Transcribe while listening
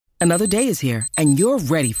Another day is here, and you're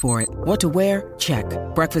ready for it. What to wear? Check.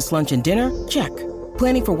 Breakfast, lunch, and dinner? Check.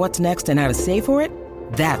 Planning for what's next and how to save for it?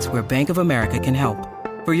 That's where Bank of America can help.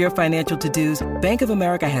 For your financial to-dos, Bank of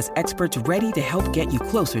America has experts ready to help get you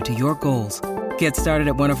closer to your goals. Get started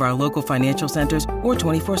at one of our local financial centers or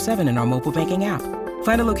 24/7 in our mobile banking app.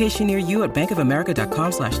 Find a location near you at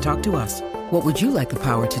bankofamerica.com/talktous. What would you like the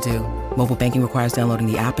power to do? Mobile banking requires downloading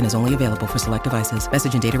the app and is only available for select devices.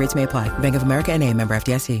 Message and data rates may apply. Bank of America N.A., member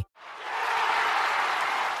FDIC.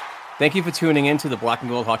 Thank you for tuning in to the Black and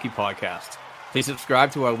Gold Hockey Podcast. Please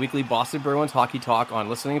subscribe to our weekly Boston Bruins hockey talk on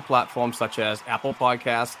listening platforms such as Apple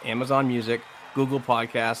Podcasts, Amazon Music, Google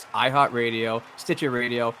Podcasts, iHeartRadio, Stitcher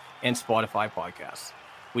Radio, and Spotify Podcasts.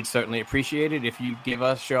 We'd certainly appreciate it if you give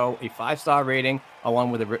our show a 5-star rating along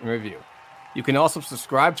with a written review. You can also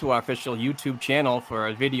subscribe to our official YouTube channel for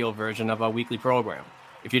a video version of our weekly program.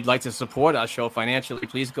 If you'd like to support our show financially,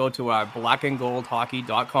 please go to our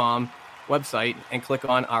blackandgoldhockey.com website and click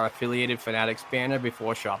on our affiliated Fanatics banner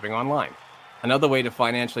before shopping online. Another way to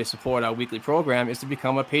financially support our weekly program is to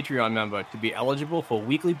become a Patreon member to be eligible for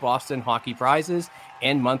weekly Boston hockey prizes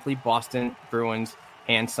and monthly Boston Bruins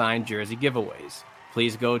hand-signed jersey giveaways.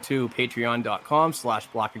 Please go to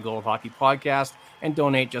patreon.com/blackandgoldhockeypodcast and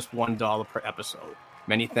donate just $1 per episode.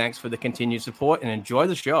 Many thanks for the continued support and enjoy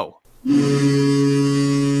the show.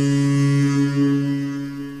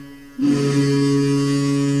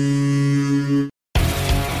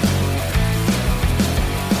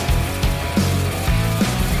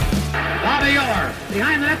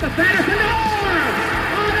 Behind the net, the Sanderson, Orr!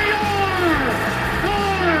 Bobby Orr!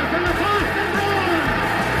 Orr from the Boston Bruins!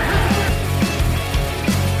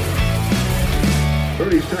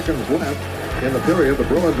 30 seconds left in the period. The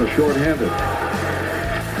Bruins are shorthanded.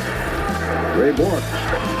 Ray Bourque.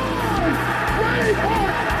 Ray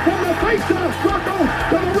Bourque from the face-off circle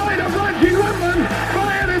to the right of Reggie Whitman.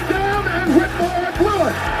 Fired it down, and Whitmore blew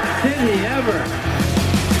it. Did he ever?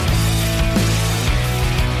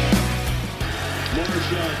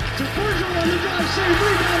 To Bergeron on the drive, save,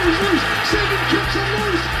 rebound, he's loose, Sagan kicks him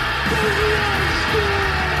loose, Bergeron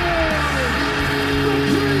scores!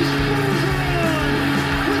 Patrice Bergeron,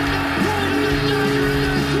 with the point of the dagger in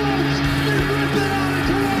their throats, they rip it out of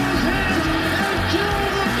Toronto's hands and kill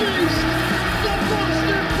the beast! The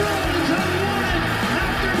Boston Bruins have won it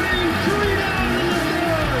after being 3 down in the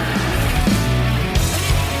third!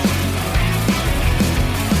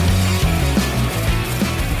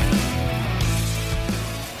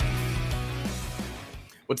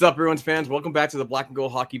 What's up, Bruins fans? Welcome back to the Black and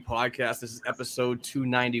Gold Hockey Podcast. This is episode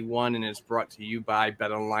 291, and it's brought to you by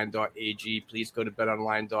betonline.ag. Please go to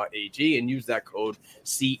betonline.ag and use that code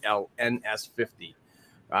CLNS50.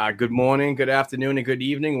 Good morning, good afternoon, and good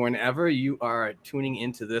evening, whenever you are tuning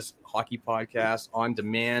into this hockey podcast on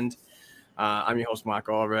demand. I'm your host, Mark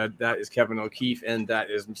Allred. That is Kevin O'Keefe, and that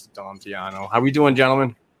is Mr. Dom Tiano. How we doing,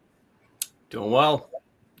 gentlemen? Doing well.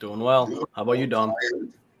 How about you, Dom?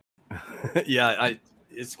 Yeah,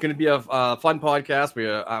 it's going to be a fun podcast.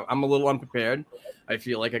 I'm a little unprepared. I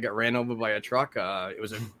feel like I got ran over by a truck. It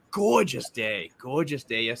was a gorgeous day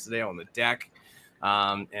yesterday on the deck.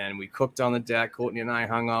 And we cooked on the deck. Courtney and I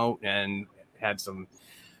hung out and had some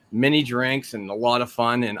mini drinks and a lot of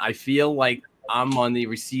fun. And I feel like I'm on the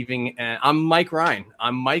receiving end. I'm Mike Ryan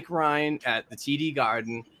at the TD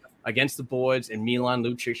Garden against the boards, and Milan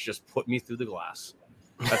Lucic just put me through the glass.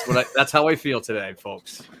 That's how I feel today,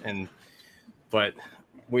 folks. But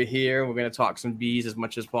we're here. We're going to talk some bees as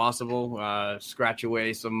much as possible, scratch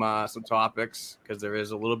away some topics because there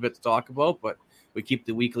is a little bit to talk about, but we keep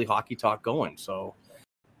the weekly hockey talk going. So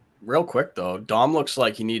real quick, though, Dom looks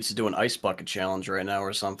like he needs to do an ice bucket challenge right now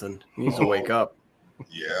or something. He needs to wake up.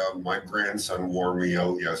 Yeah, my grandson wore me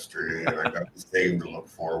out yesterday, and I got the same to look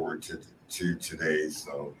forward to today.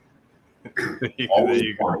 So there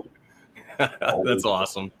you go. That's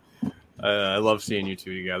awesome. I love seeing you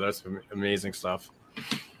two together. That's amazing stuff.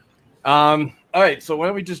 All right, so why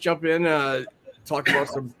don't we just jump in, talk about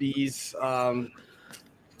some bees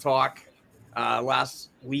talk.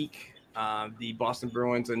 Last week, the Boston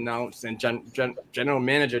Bruins announced, and General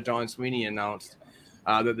Manager Don Sweeney announced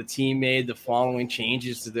that the team made the following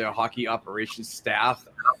changes to their hockey operations staff.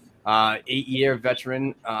 8-year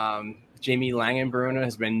veteran Jamie Langenbrunner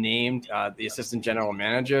has been named the assistant general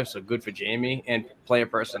manager, so good for Jamie, and player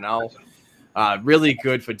personnel. Really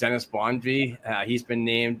good for Dennis Bonvie. He's been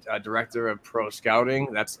named director of pro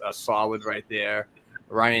scouting. That's a solid right there.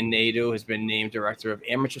 Ryan Nadeau has been named director of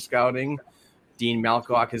amateur scouting. Dean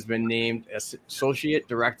Malcock has been named associate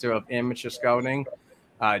director of amateur scouting.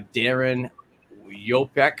 Darren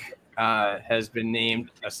Yopek has been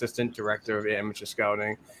named assistant director of amateur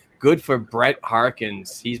scouting. Good for Brett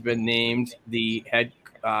Harkins. He's been named the head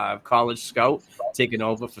college scout, taking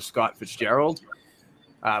over for Scott Fitzgerald.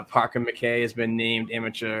 Parker McKay has been named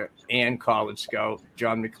amateur and college scout.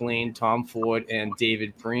 John McLean, Tom Ford, and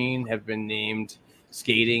David Breen have been named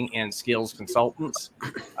skating and skills consultants.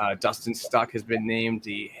 Dustin Stuck has been named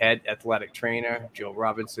the head athletic trainer. Joe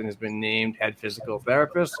Robinson has been named head physical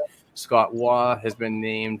therapist. Scott Waugh has been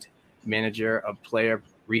named manager of player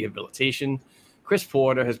rehabilitation. Chris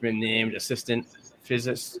Porter has been named assistant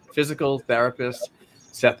physical therapist.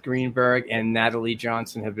 Seth Greenberg and Natalie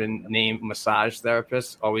Johnson have been named massage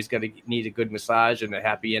therapists. Always need a good massage and a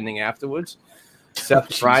happy ending afterwards. Seth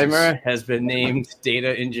Reimer has been named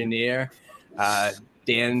data engineer.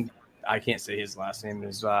 Dan, I can't say his last name,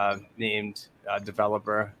 is named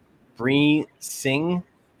developer. Bree Singh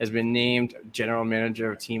has been named general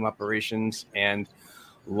manager of team operations, and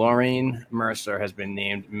Lauren Mercer has been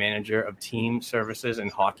named manager of team services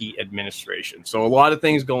and hockey administration. So a lot of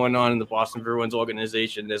things going on in the Boston Bruins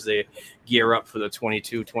organization as they gear up for the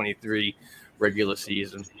 22-23 regular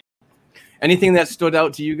season. Anything that stood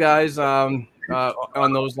out to you guys on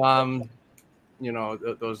those those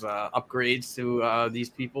upgrades to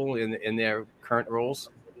these people in their current roles?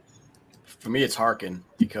 For me, it's Harkin,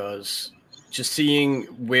 because just seeing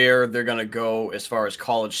where they're going to go as far as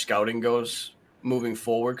college scouting goes moving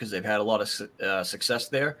forward, because they've had a lot of success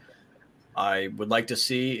there. I would like to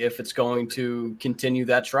see if it's going to continue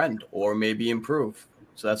that trend or maybe improve.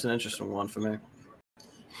 So that's an interesting one for me.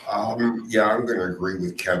 Yeah, I'm going to agree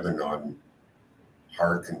with Kevin on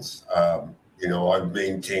Harkins. I've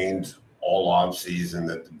maintained all offseason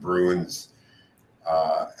that the Bruins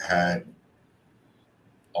had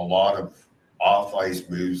a lot of off-ice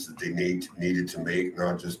moves that they needed to make,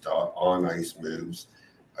 not just on-ice moves.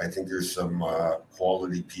 I think there's some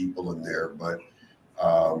quality people in there, but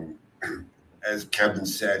as Kevin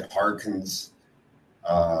said, Harkins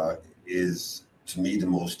is, to me, the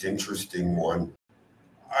most interesting one.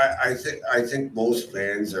 I think most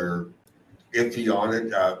fans are iffy on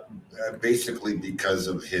it, basically because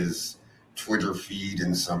of his Twitter feed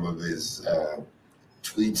and some of his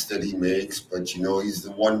tweets that he makes. But he's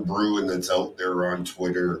the one Bruin that's out there on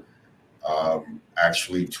Twitter,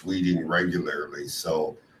 actually tweeting regularly.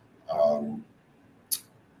 So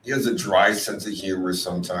he has a dry sense of humor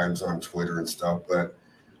sometimes on Twitter and stuff, but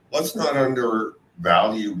let's not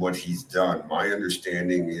undervalue what he's done. My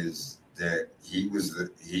understanding is that he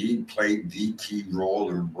played the key role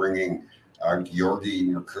in bringing Georgi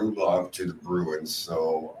Merkulov to the Bruins.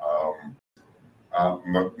 So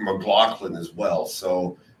McLaughlin as well.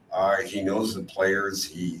 So he knows the players.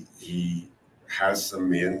 He has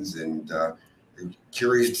some ins, and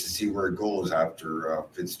curious to see where it goes after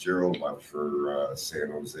Fitzgerald left for San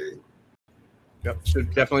Jose. Yep, should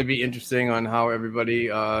definitely be interesting on how everybody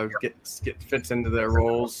fits into their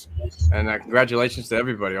roles, and congratulations to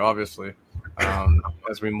everybody. Obviously,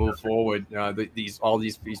 as we move forward, all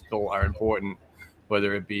these people are important,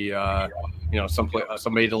 whether it be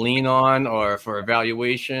somebody to lean on, or for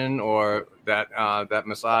evaluation, or that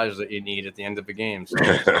massage that you need at the end of the game. So.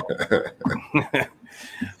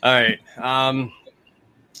 All right,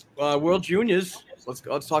 World Juniors.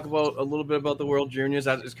 Let's talk about a little bit about the World Juniors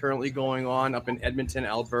that is currently going on up in Edmonton,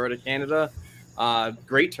 Alberta, Canada.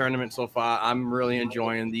 Great tournament so far. I'm really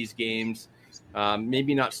enjoying these games.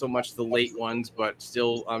 Maybe not so much the late ones, but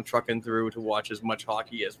still I'm trucking through to watch as much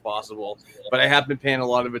hockey as possible. But I have been paying a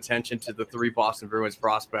lot of attention to the three Boston Bruins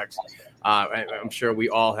prospects. I'm sure we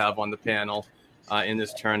all have on the panel in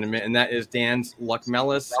this tournament, and that is Dan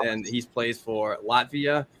Luckmelis, and he plays for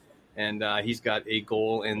Latvia. And he's got a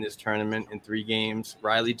goal in this tournament in 3 games.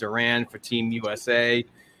 Riley Duran for Team USA.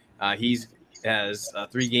 He has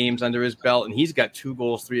 3 games under his belt, and he's got 2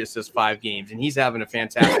 goals, 3 assists, 5 games. And he's having a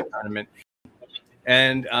fantastic tournament.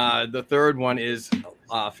 And the third one is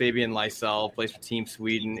Fabian Lysell, plays for Team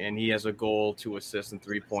Sweden, and he has a goal, 2 assists, and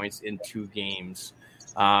 3 points in 2 games.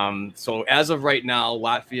 So as of right now,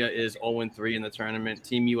 Latvia is 0-3 in the tournament.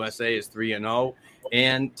 Team USA is 3-0,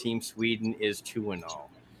 and Team Sweden is 2-0.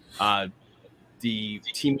 The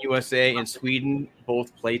Team USA and Sweden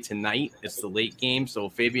both play tonight. It's the late game, so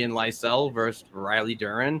Fabian Lysell versus Riley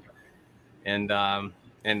Duran, and Dan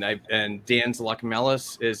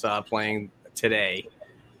Luckmelis is playing today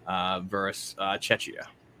versus Czechia.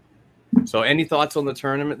 So, any thoughts on the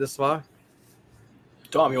tournament this far?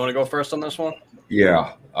 Tom, you want to go first on this one?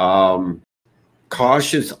 Yeah,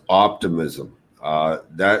 cautious optimism.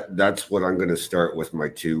 That's what I'm going to start with.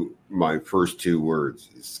 My first 2 words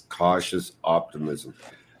is cautious optimism.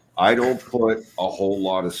 I don't put a whole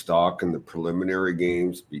lot of stock in the preliminary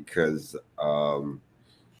games because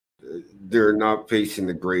they're not facing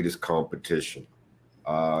the greatest competition.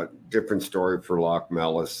 Different story for Locke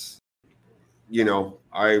Mellis. You know,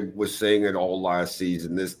 I was saying it all last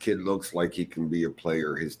season. This kid looks like he can be a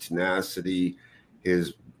player. His tenacity,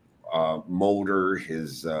 his motor,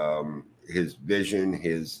 his vision,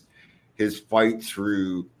 his fight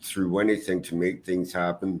through anything to make things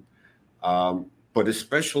happen. But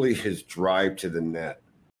especially his drive to the net.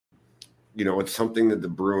 You know, it's something that the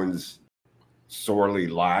Bruins sorely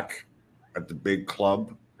lack at the big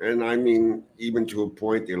club. And I mean, even to a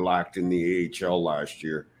point they lacked in the AHL last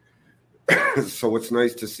year. So it's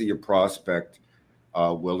nice to see a prospect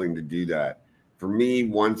willing to do that. For me,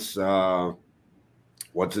 once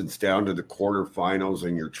it's down to the quarterfinals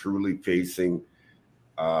and you're truly facing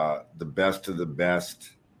the best of the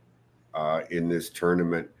best in this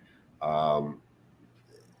tournament,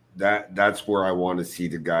 that's where I want to see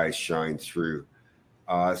the guys shine through.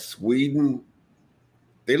 Sweden,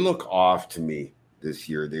 they look off to me this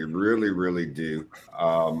year. They really, really do.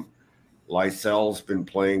 Lysel's been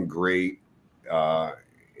playing great.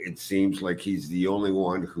 It seems like he's the only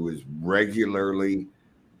one who is regularly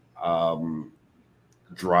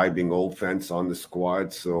driving offense on the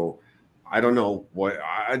squad. So I don't know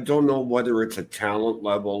whether it's a talent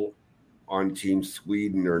level on Team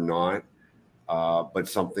Sweden or not, but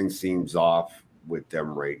something seems off with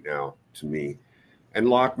them right now to me. And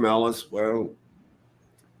Locke Mellis, well,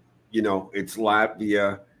 you know, it's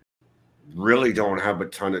Latvia. Really don't have a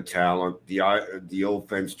ton of talent. The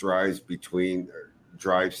offense drives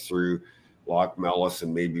through Locke Mellis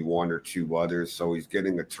and maybe one or two others, so he's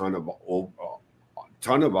getting a ton of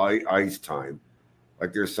ice time.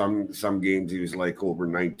 Like there's some games he was like over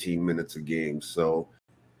 19 minutes a game. So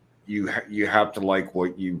you have to like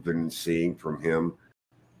what you've been seeing from him.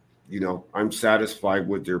 You know, I'm satisfied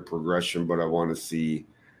with their progression, but I want to see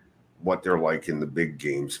what they're like in the big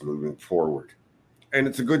games moving forward. And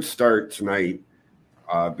it's a good start tonight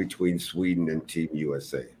between Sweden and Team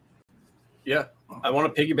USA. Yeah, I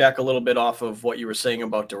want to piggyback a little bit off of what you were saying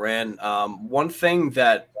about Duran. One thing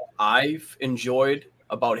that I've enjoyed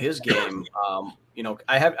about his game, you know,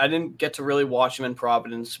 I didn't get to really watch him in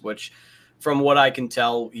Providence, which from what I can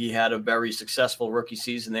tell, he had a very successful rookie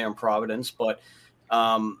season there in Providence. But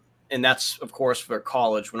and that's, of course, for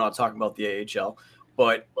college. We're not talking about the AHL.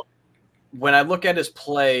 But when I look at his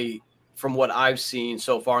play, from what I've seen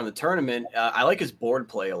so far in the tournament, I like his board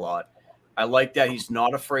play a lot. I like that he's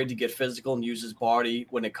not afraid to get physical and use his body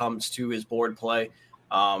when it comes to his board play.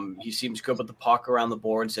 He seems good with the puck around the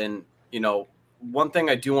boards. And, you know, one thing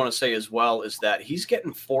I do want to say as well is that he's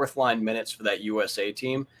getting fourth line minutes for that USA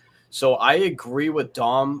team. So I agree with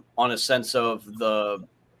Dom on a sense of the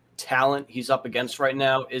talent he's up against right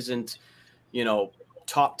now isn't, you know,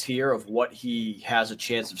 top tier of what he has a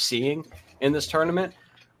chance of seeing in this tournament.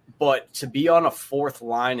 But to be on a fourth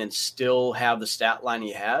line and still have the stat line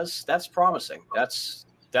he has, that's promising. That's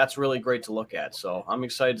really great to look at. So I'm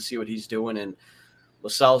excited to see what he's doing. And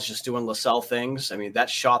Lascelles just doing Lascelles things. I mean, that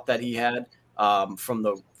shot that he had from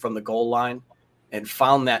the goal line and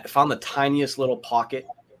found the tiniest little pocket.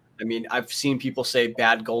 I mean, I've seen people say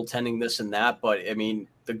bad goaltending, this and that, but I mean,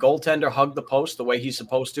 the goaltender hugged the post the way he's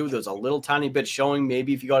supposed to. There's a little tiny bit showing.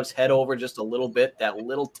 Maybe if he got his head over just a little bit, that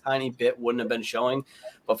little tiny bit wouldn't have been showing.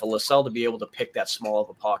 But for Lascelles to be able to pick that small of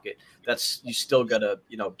a pocket, you still got to,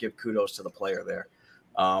 you know, give kudos to the player there.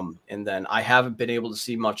 And then I haven't been able to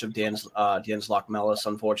see much of Dan's Locke Mellis,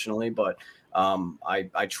 unfortunately, but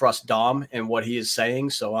I trust Dom and what he is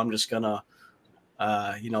saying. So I'm just going to,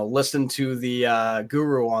 you know, listen to the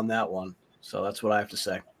guru on that one. So that's what I have to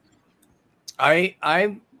say.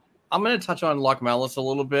 I'm going to touch on Locke Mellis a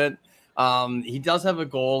little bit. He does have a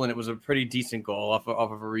goal, and it was a pretty decent goal off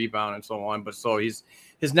of a rebound and so on. But so his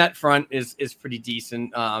net front is pretty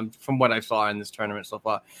decent from what I saw in this tournament so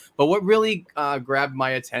far. But what really grabbed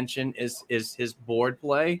my attention is his board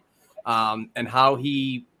play and how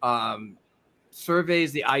he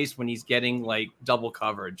surveys the ice when he's getting like double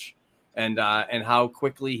coverage, and how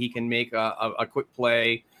quickly he can make a quick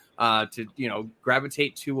play to, you know,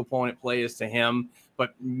 gravitate two opponent players to him,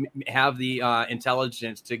 but have the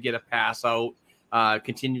intelligence to get a pass out,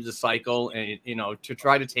 continue the cycle, and, you know, to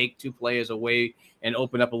try to take two players away and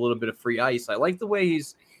open up a little bit of free ice. I like the way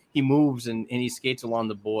he moves and he skates along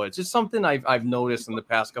the boards. It's something I've noticed in the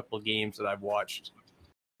past couple of games that I've watched.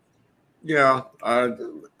 Yeah.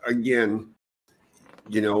 Again,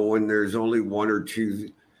 you know, when there's only one or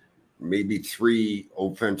two, maybe three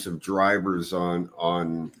offensive drivers on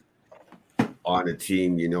a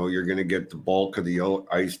team, you know, you're going to get the bulk of the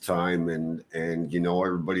ice time, and you know,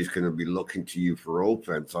 everybody's going to be looking to you for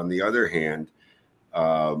offense. On the other hand,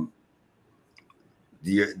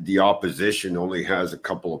 the opposition only has a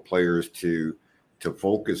couple of players to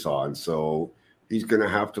focus on. So he's going to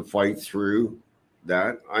have to fight through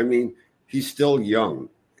that. I mean, he's still young,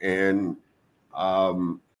 and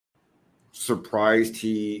surprised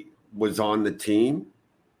he was on the team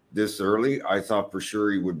this early. I thought for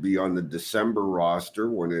sure he would be on the December roster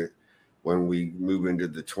when we move into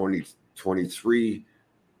the 2023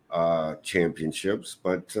 championships.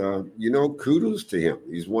 But kudos to him.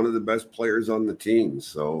 He's one of the best players on the team.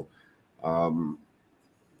 So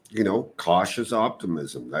cautious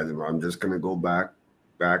optimism. I'm just going to go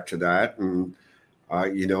back to that. And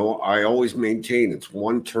I always maintain it's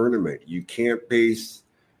one tournament. You can't base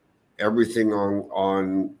everything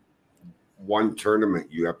on one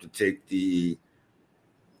tournament. You have to take the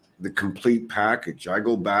complete package. I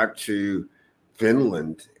go back to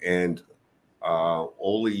Finland and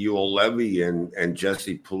Olli Juolevi and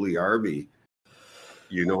Jesse Puljujärvi.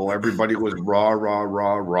 Everybody was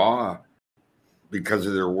raw because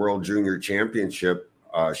of their World Junior Championship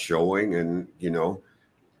showing, and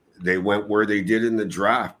they went where they did in the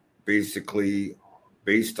draft, basically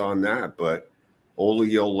based on that. But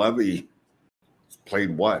Olli Juolevi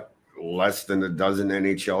played less than a dozen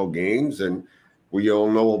NHL games, and we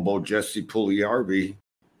all know about Jesse Puljujärvi.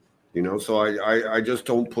 So I just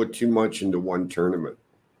don't put too much into one tournament.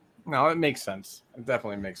 No, it makes sense. It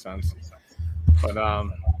definitely makes sense. But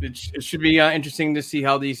it should be interesting to see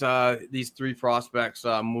how these three prospects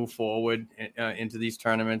move forward into these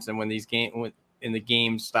tournaments, and when these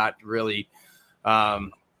games start to really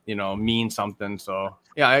mean something. So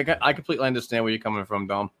yeah, I completely understand where you're coming from,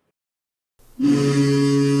 Dom.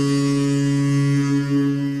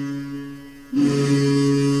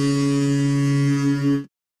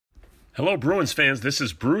 Hello, Bruins fans. This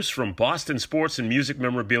is Bruce from Boston Sports and Music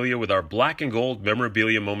Memorabilia with our Black and Gold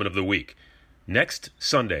Memorabilia Moment of the Week. Next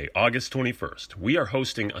Sunday, August 21st, we are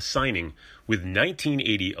hosting a signing with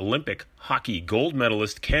 1980 Olympic hockey gold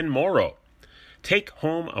medalist Ken Morrow. Take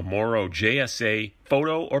home a Morrow JSA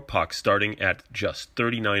photo or puck starting at just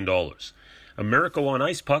 $39. A Miracle on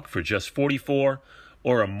Ice puck for just $44,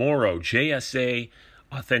 or a Morrow JSA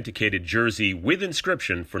authenticated jersey with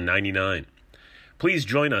inscription for $99. Please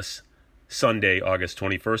join us Sunday, August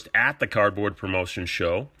 21st at the Cardboard Promotion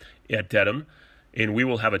Show at Dedham, and we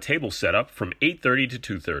will have a table set up from 8:30 to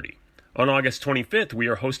 2:30. On August 25th, we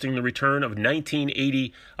are hosting the return of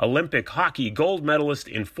 1980 Olympic hockey gold medalist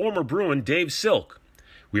and former Bruin Dave Silk.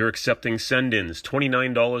 We are accepting send-ins,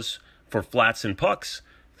 $29 for flats and pucks,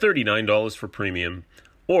 $39 for premium,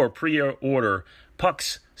 or pre-order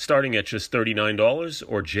pucks starting at just $39,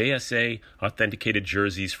 or JSA authenticated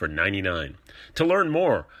jerseys for $99. To learn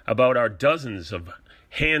more about our dozens of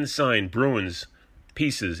hand-signed Bruins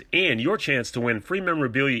pieces and your chance to win free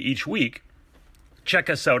memorabilia each week, check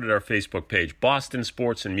us out at our Facebook page, Boston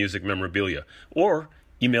Sports and Music Memorabilia, or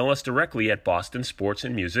email us directly at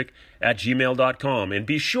bostonsportsandmusic@gmail.com. And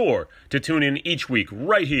be sure to tune in each week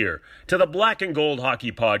right here to the Black and Gold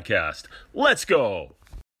Hockey Podcast. Let's go!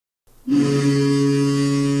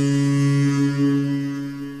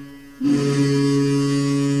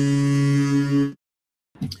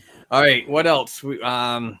 All right, what else?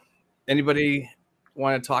 Anybody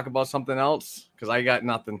want to talk about something else? Because I got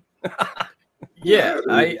nothing. Yeah,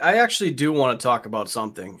 I actually do want to talk about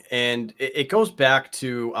something. And it goes back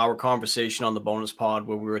to our conversation on the bonus pod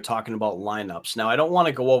where we were talking about lineups. Now, I don't want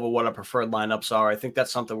to go over what our preferred lineups are. I think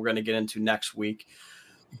that's something we're going to get into next week.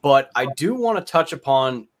 But I do want to touch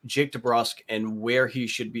upon Jake DeBrusk and where he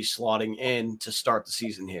should be slotting in to start the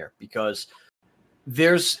season here, because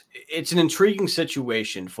it's an intriguing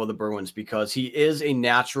situation for the Bruins because he is a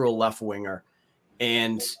natural left winger.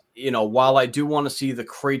 And, while I do want to see the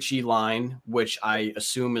Krejci line, which I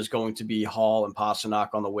assume is going to be Hall and Pasternak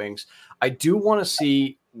on the wings, I do want to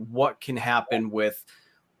see what can happen with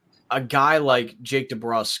a guy like Jake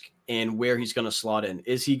DeBrusk and where he's going to slot in.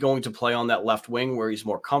 Is he going to play on that left wing where he's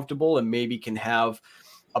more comfortable and maybe can have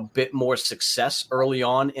a bit more success early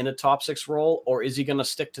on in a top six role, or is he going to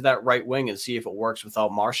stick to that right wing and see if it works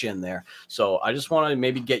without Marchand there? So I just want to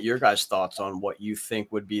maybe get your guys' thoughts on what you think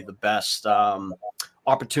would be the best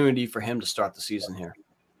opportunity for him to start the season here.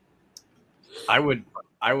 I would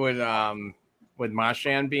with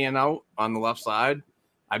Marchand being out on the left side,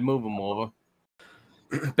 I'd move him over.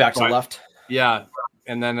 Back to the left? Yeah.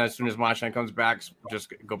 And then as soon as Marchand comes back,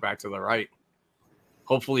 just go back to the right.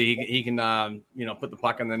 Hopefully he can put the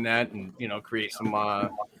puck in the net and create some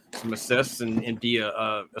assists and be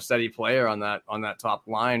a steady player on that top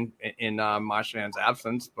line in Marchand's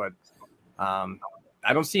absence. But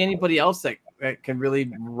I don't see anybody else that can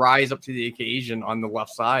really rise up to the occasion on the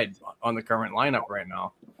left side on the current lineup right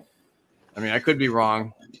now. I mean, I could be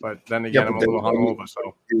wrong, but then again, I'm a little hungover.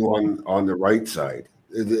 So on the right side,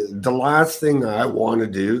 the last thing I want to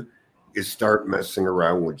do is start messing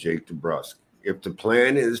around with Jake DeBrusk. If the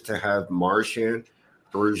plan is to have Marchand,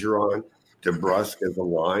 Bergeron, DeBrusk as a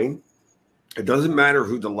line, it doesn't matter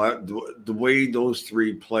who the way those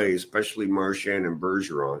three play, especially Marchand and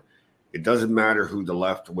Bergeron. It doesn't matter who the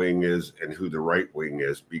left wing is and who the right wing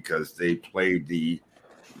is because they play the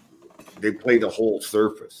whole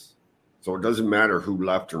surface. So it doesn't matter who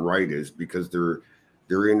left and right is because they're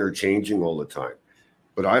interchanging all the time.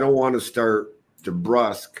 But I don't want to start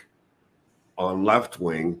DeBrusk on left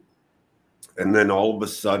wing and then all of a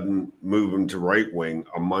sudden move him to right wing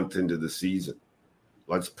a month into the season.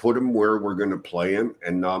 Let's put him where we're going to play him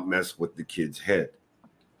and not mess with the kid's head.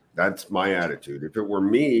 That's my attitude. If it were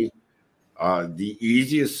me, the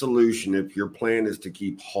easiest solution, if your plan is to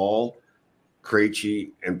keep Hall,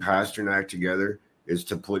 Krejci, and Pasternak together, is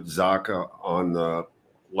to put Zacha on the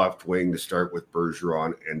left wing to start with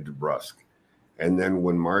Bergeron and DeBrusk. And then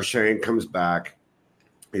when Marchand comes back,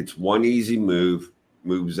 it's one easy move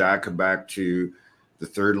Zacha back to the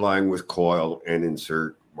third line with Coyle and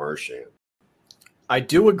insert Marchand. I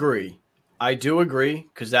do agree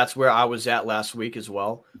because that's where I was at last week as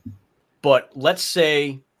well. But let's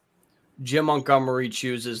say Jim Montgomery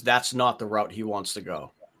chooses that's not the route he wants to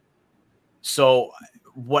go. So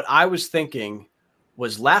what I was thinking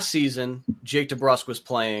was last season, Jake DeBrusk was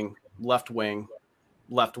playing left wing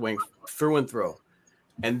through and through.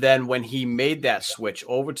 And then when he made that switch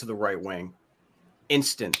over to the right wing,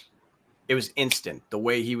 it was instant, the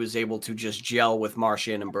way he was able to just gel with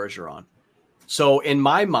Marchand and Bergeron. So in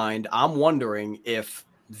my mind, I'm wondering if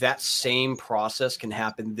that same process can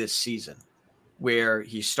happen this season, where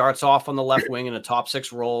he starts off on the left wing in a top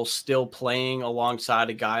six role, still playing alongside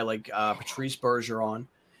a guy like Patrice Bergeron,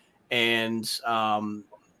 and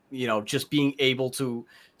just being able to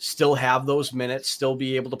still have those minutes, still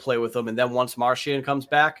be able to play with them, and then once Marchand comes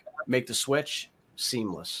back, make the switch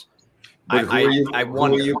seamless. But who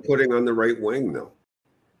are you putting on the right wing, though?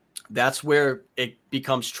 That's where it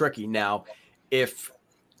becomes tricky. Now, if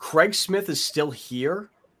Craig Smith is still here,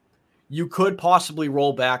 you could possibly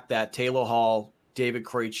roll back that Taylor Hall, David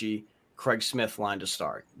Krejci, Craig Smith line to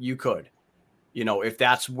start. You could, if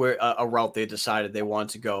that's where a route they decided they wanted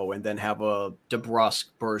to go, and then have a DeBrusk,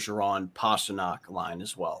 Bergeron, Pasternak line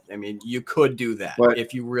as well. I mean, you could do that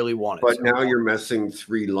if you really wanted to. But now you're messing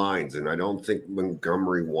three lines, and I don't think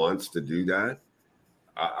Montgomery wants to do that.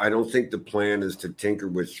 I don't think the plan is to tinker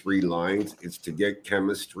with three lines. It's to get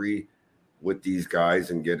chemistry with these guys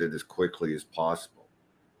and get it as quickly as possible.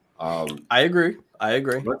 I agree.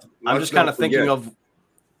 I'm just kind of thinking of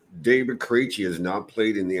David Krejci has not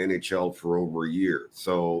played in the NHL for over a year.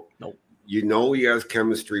 So nope. He has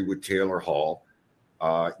chemistry with Taylor Hall.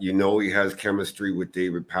 He has chemistry with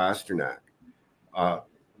David Pasternak.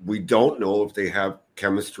 We don't know if they have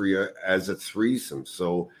chemistry as a threesome.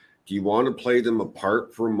 So do you want to play them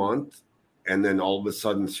apart for a month and then all of a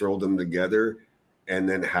sudden throw them together and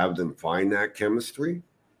then have them find that chemistry?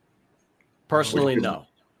 Personally, no.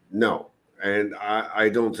 No. And I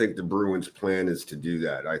don't think the Bruins' plan is to do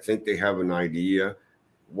that. I think they have an idea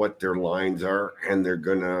what their lines are, and they're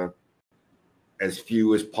going to as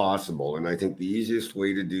few as possible. And I think the easiest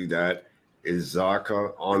way to do that is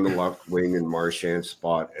Zacha on the left wing and Marchand's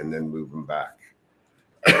spot and then move them back.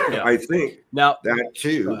 Yeah. I think that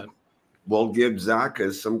too will give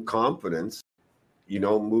Zacha some confidence,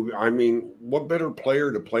 moving. I mean, what better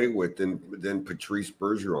player to play with than Patrice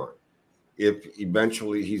Bergeron? If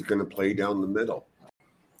eventually he's going to play down the middle.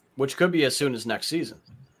 Which could be as soon as next season.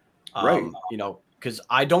 Right. Because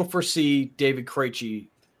I don't foresee David Krejci.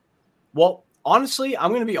 Well, honestly, I'm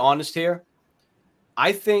going to be honest here.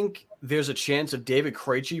 I think there's a chance of David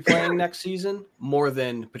Krejci playing next season more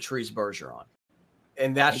than Patrice Bergeron.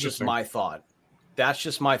 And that's just my thought.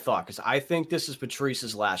 Because I think this is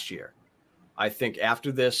Patrice's last year. I think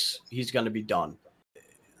after this, he's going to be done.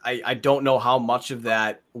 I don't know how much of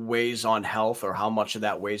that weighs on health or how much of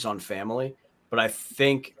that weighs on family, but I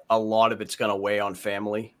think a lot of it's going to weigh on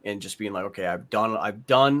family and just being like, okay, I've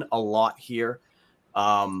done a lot here.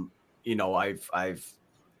 I've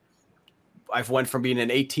went from being an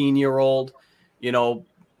 18-year-old,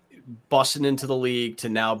 busting into the league to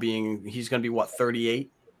now he's going to be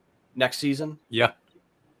 38 next season. Yeah.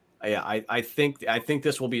 Yeah. I think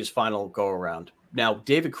this will be his final go around. Now,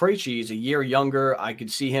 David Krejci is a year younger. I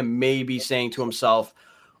could see him maybe saying to himself,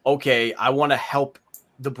 okay, I want to help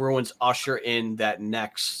the Bruins usher in that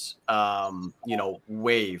next,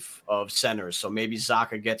 wave of centers. So maybe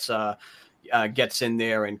Zacha gets in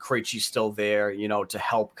there and Krejci's still there, to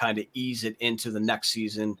help kind of ease it into the next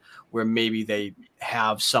season where maybe they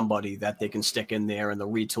have somebody that they can stick in there and the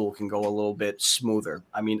retool can go a little bit smoother.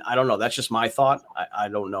 I mean, I don't know. That's just my thought. I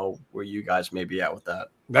don't know where you guys may be at with that.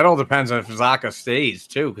 That all depends on if Zacha stays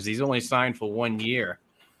too, because he's only signed for 1 year.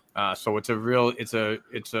 So it's a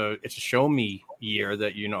show me year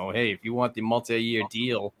that, hey, if you want the multi-year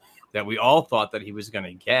deal that we all thought that he was going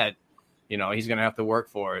to get, he's going to have to work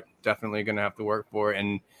for it. Definitely going to have to work for it.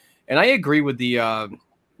 And I agree with the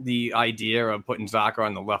idea of putting Zacha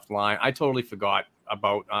on the left line. I totally forgot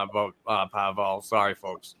about Pavel. Sorry,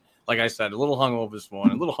 folks. Like I said, a little hungover this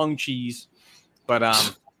morning, a little hung cheese, but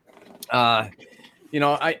that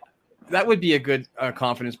would be a good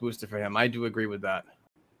confidence booster for him. I do agree with that.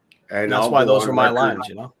 And that's why those are my lines,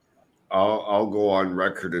 I'll go on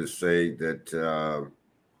record and say that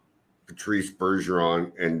Patrice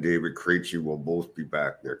Bergeron and David Krejci will both be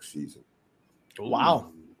back next season.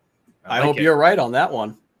 Wow. I hope you're right on that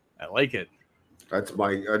one. I like it. That's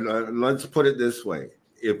my let's put it this way.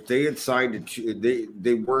 If they had signed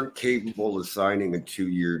they weren't capable of signing a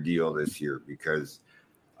 2-year deal this year because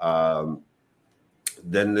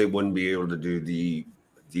then they wouldn't be able to do the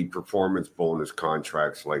performance bonus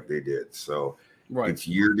contracts like they did. So It's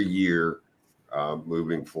year to year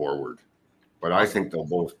moving forward. But I think they'll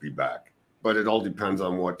both be back. But it all depends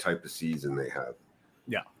on what type of season they have.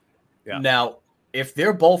 Yeah. Now, if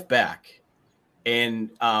they're both back, and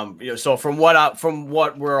so from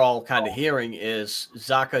what we're all kind of hearing is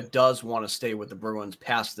Zacha does want to stay with the Bruins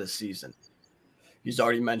past this season. He's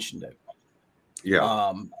already mentioned it.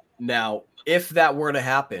 Yeah. Now, if that were to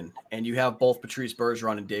happen, and you have both Patrice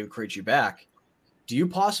Bergeron and David Krejci back, do you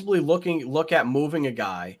possibly look at moving a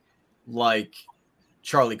guy like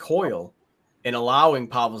Charlie Coyle and allowing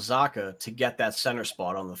Pavel Zacha to get that center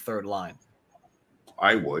spot on the third line?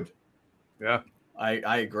 I would. Yeah.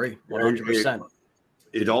 I agree 100%.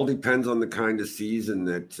 It all depends on the kind of season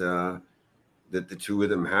that the two of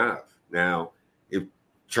them have. Now, if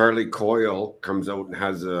Charlie Coyle comes out and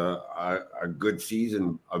has a good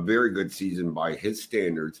season, a very good season by his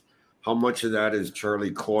standards, how much of that is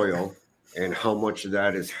Charlie Coyle and how much of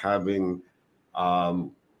that is having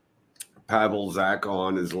Pavel Zacha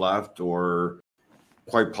on his left or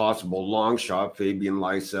quite possible long shot Fabian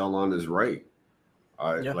Lysell on his right?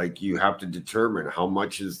 Like you have to determine how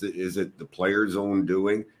much is it the player's own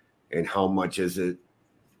doing and how much is it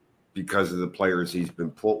because of the players he's been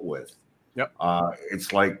put with. Yep.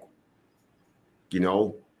 It's like,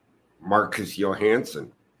 Marcus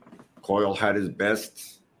Johansson. Coyle had his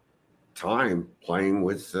best time playing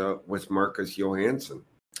with Marcus Johansson.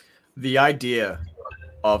 The idea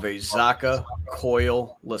of a Zacha,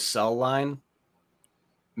 Coyle, Lysell line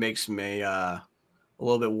makes me a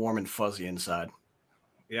little bit warm and fuzzy inside.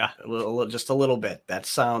 Yeah, just a little bit. That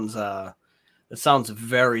sounds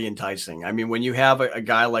very enticing. I mean, when you have a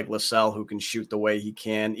guy like Lysell who can shoot the way he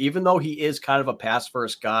can, even though he is kind of a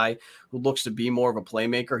pass-first guy who looks to be more of a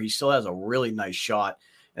playmaker, he still has a really nice shot.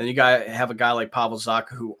 And you have a guy like Pavel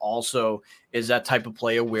Zacha who also is that type of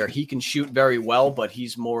player where he can shoot very well, but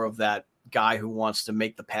he's more of that guy who wants to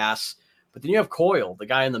make the pass. But then you have Coyle, the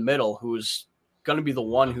guy in the middle, who's going to be the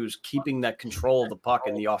one who's keeping that control of the puck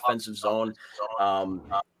in the offensive zone.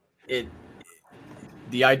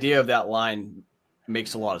 The idea of that line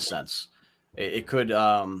makes a lot of sense. It could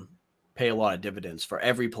pay a lot of dividends for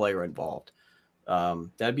every player involved.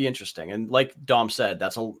 That'd be interesting. And like Dom said,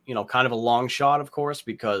 that's kind of a long shot, of course,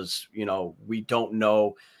 because, we don't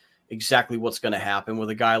know exactly what's going to happen with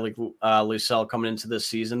a guy like Lysell coming into this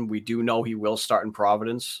season. We do know he will start in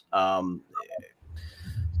Providence.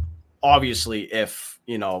 Obviously, if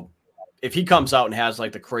he comes out and has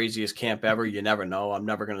like the craziest camp ever, you never know. I'm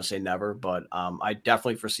never going to say never, but I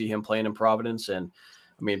definitely foresee him playing in Providence. And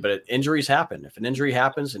but injuries happen. If an injury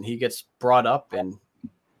happens and he gets brought up and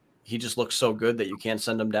he just looks so good that you can't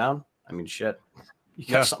send him down, shit, you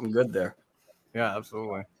got something good there. Yeah,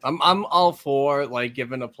 absolutely. I'm all for like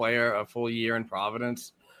giving a player a full year in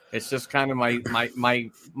Providence. It's just kind of my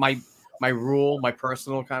rule, my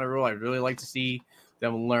personal kind of rule. I really like to see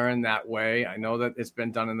them learn that way. I know that it's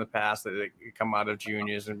been done in the past that they come out of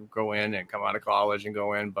juniors and go in and come out of college and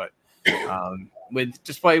go in, but with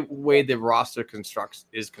just by the way the roster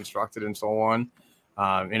is constructed and so on,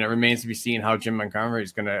 and it remains to be seen how Jim Montgomery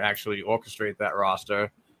is going to actually orchestrate that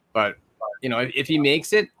roster. But if he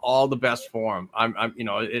makes it, all the best for him.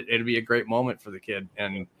 It'll be a great moment for the kid.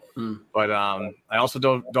 And but I also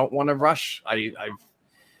don't want to rush.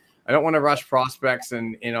 I don't want to rush prospects,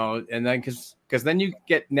 and and then because then you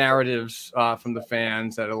get narratives from the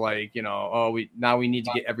fans that are like, we need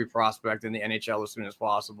to get every prospect in the NHL as soon as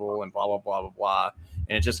possible, and blah blah blah blah blah,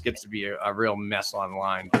 and it just gets to be a real mess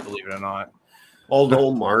online, believe it or not.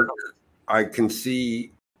 Although, Mark, I can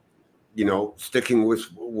see, sticking with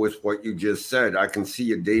what you just said, I can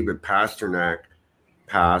see a David Pastrnak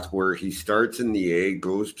path where he starts in the A,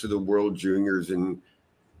 goes to the World Juniors in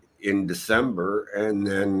December, and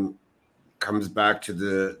then comes back to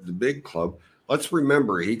the big club. Let's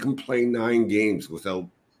remember, he can play 9 games without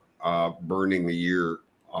burning a year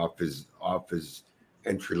off his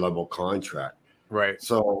entry-level contract. Right.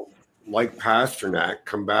 So, like Pastrnak,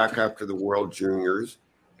 come back after the World Juniors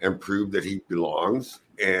and prove that he belongs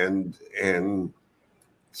and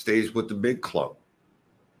stays with the big club.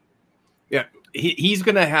 Yeah, he's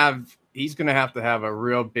gonna have to have a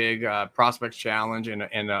real big prospects challenge and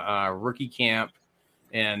a rookie camp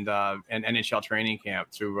and NHL training camp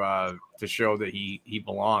to show that he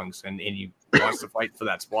belongs and he wants to fight for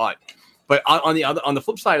that spot. But on the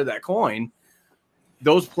flip side of that coin,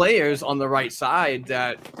 those players on the right side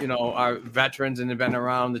that are veterans and have been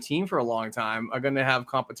around the team for a long time are going to have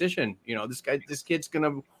competition. This kid's going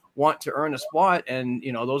to want to earn a spot, and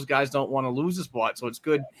those guys don't want to lose a spot. So it's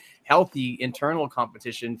good, healthy internal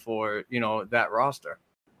competition for that roster.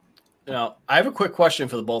 Now, I have a quick question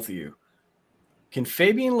for the both of you. Can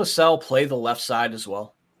Fabian Lysell play the left side as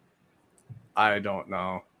well? I don't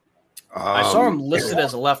know. I saw him listed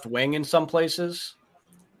as a left wing in some places.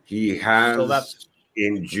 He has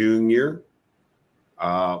in junior,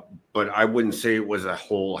 but I wouldn't say it was a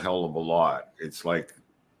whole hell of a lot. It's like,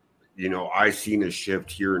 I seen a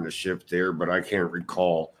shift here and a shift there, but I can't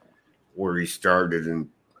recall where he started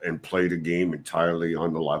and played a game entirely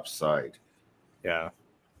on the left side. Yeah.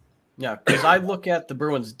 Yeah, because I look at the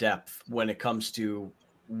Bruins' depth when it comes to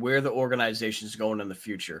where the organization is going in the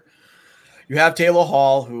future. You have Taylor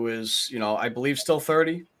Hall, who is, I believe, still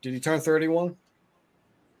 30. Did he turn 31?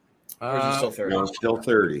 Or is he still 30? No, still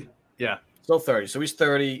 30. Yeah. Still 30. So he's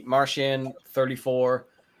 30. Marchand, 34.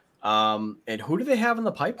 And who do they have in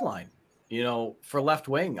the pipeline, for left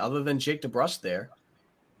wing, other than Jake DeBrusk there,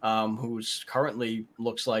 who's currently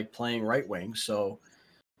looks like playing right wing. So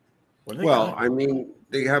what do they got? I mean,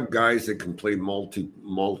 they have guys that can play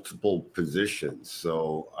multiple positions.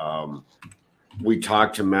 So we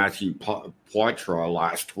talked to Matthew Poitras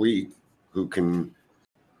last week, who can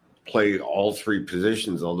play all 3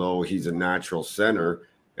 positions, although he's a natural center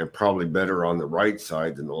and probably better on the right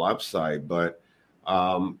side than the left side. But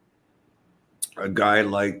a guy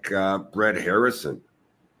like Brett Harrison,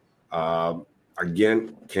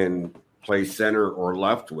 again, can play center or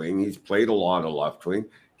left wing. He's played a lot of left wing.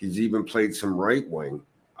 He's even played some right wing,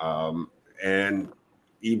 and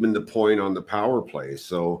even the point on the power play.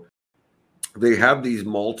 So they have these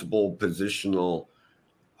multiple positional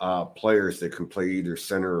players that can play either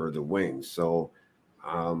center or the wing. So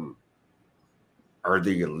are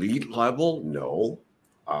they elite level? No.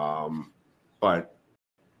 But,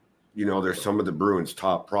 they're some of the Bruins'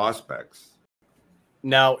 top prospects.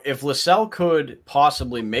 Now, if Lysell could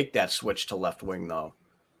possibly make that switch to left wing, though,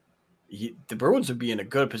 the Bruins would be in a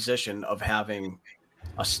good position of having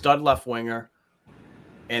a stud left winger,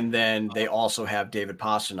 and then they also have David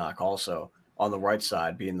Pastrnak also on the right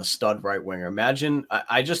side being the stud right winger.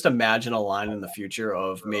 I just imagine a line in the future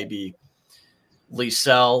of maybe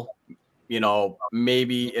Lysell,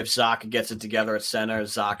 maybe if Zacha gets it together at center,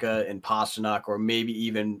 Zacha and Pastrnak, or maybe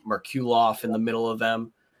even Merkulov in the middle of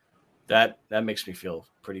them. That makes me feel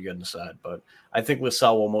pretty good inside. But I think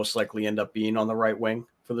Lysell will most likely end up being on the right wing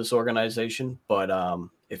for this organization. But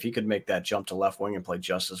if he could make that jump to left wing and play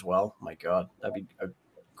just as well, my God, that'd be a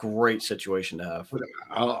great situation to have. But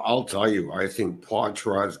I'll tell you, I think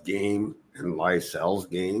Poitras' game and Lysell's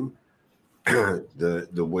game, the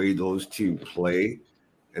way those two play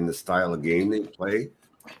and the style of game they play,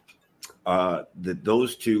 that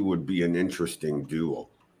those two would be an interesting duo.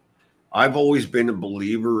 I've always been a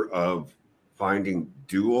believer of finding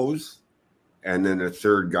duos and then a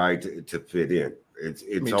third guy to fit in.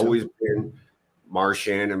 It's always been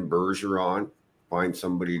Marchand and Bergeron. Find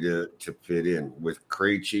somebody to fit in. With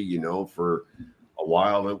Krejci, for a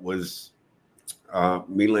while it was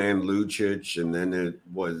Milan Lucic, and then it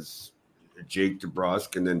was Jake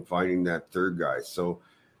DeBrusk, and then finding that third guy. So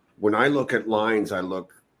when I look at lines, I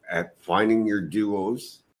look at finding your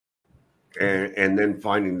duos and then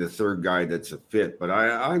finding the third guy that's a fit. But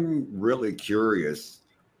I'm really curious.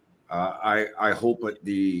 I hope at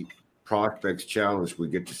the Prospects Challenge we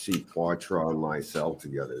get to see Poitras and Lysell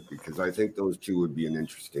together, because I think those two would be an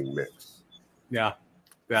interesting mix. Yeah,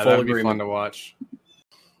 that'd be fun to watch.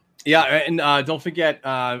 Yeah, and don't forget,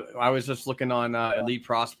 I was just looking on Elite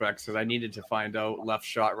Prospects because I needed to find out left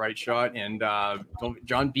shot, right shot, and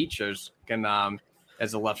John Beechers can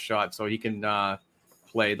as a left shot, so he can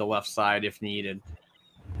play the left side if needed.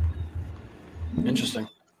 Interesting.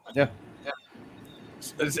 Yeah.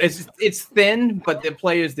 It's thin, but the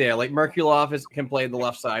players there, like Merkulov can play the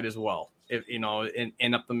left side as well, if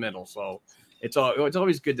and up the middle. So it's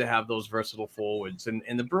always good to have those versatile forwards, and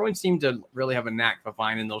the Bruins seem to really have a knack for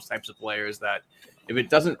finding those types of players that if it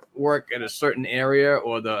doesn't work at a certain area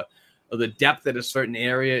or the depth at a certain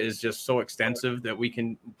area is just so extensive that we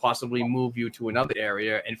can possibly move you to another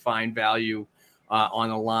area and find value on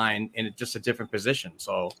a line in just a different position.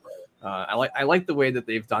 So. I like the way that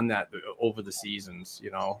they've done that over the seasons,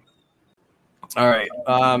 All right.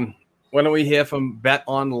 Why don't we hear from Bet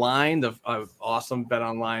Online, the awesome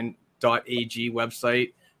betonline.ag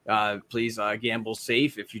website. Please gamble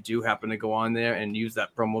safe. If you do happen to go on there and use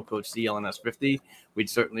that promo code CLNS50, we'd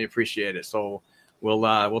certainly appreciate it. So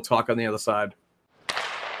we'll talk on the other side.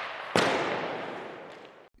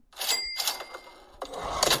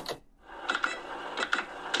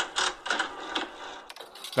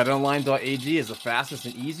 BetOnline.ag is the fastest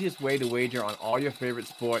and easiest way to wager on all your favorite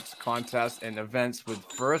sports, contests, and events with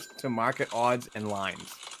first-to-market odds and lines.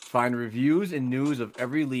 Find reviews and news of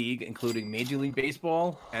every league, including Major League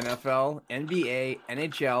Baseball, NFL, NBA,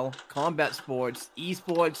 NHL, combat sports,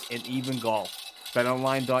 esports, and even golf.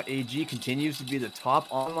 BetOnline.ag continues to be the top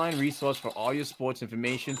online resource for all your sports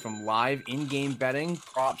information from live in-game betting,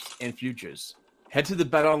 props, and futures. Head to the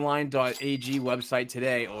betonline.ag website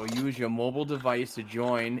today or use your mobile device to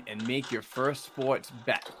join and make your first sports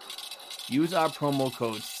bet. Use our promo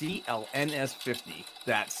code CLNS50.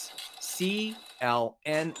 That's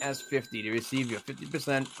CLNS50 to receive your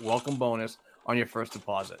 50% welcome bonus on your first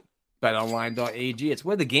deposit. BetOnline.ag, it's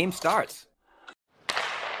where the game starts.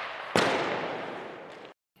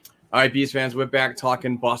 All right, Beast fans, we're back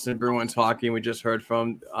talking Boston Bruins hockey. We just heard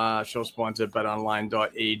from show sponsor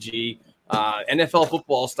BetOnline.ag. NFL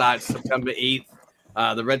football starts September 8th.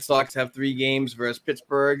 The Red Sox have 3 games versus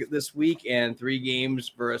Pittsburgh this week and 3 games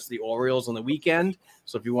versus the Orioles on the weekend.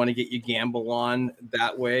 So if you want to get your gamble on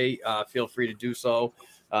that way, feel free to do so.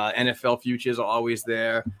 NFL futures are always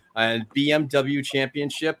there. And BMW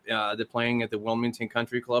Championship, they're playing at the Wilmington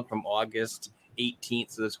Country Club from August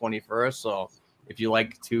 18th to the 21st. So if you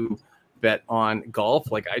like to bet on golf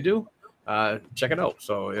like I do, check it out.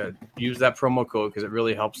 So use that promo code because it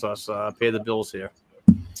really helps us pay the bills here.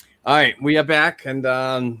 All right, we are back, and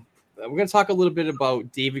we're going to talk a little bit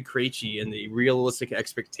about David Krejci and the realistic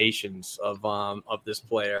expectations of this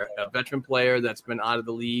player, a veteran player that's been out of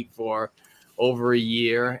the league for over a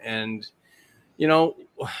year, and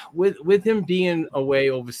with him being away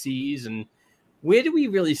overseas, and where do we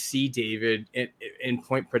really see David in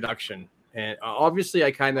point production? And obviously,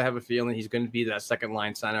 I kind of have a feeling he's going to be that second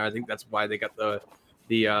line center. I think that's why they got the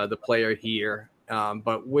player here.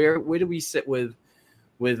 But where do we sit with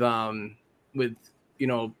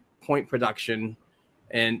point production?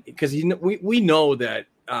 And because we know that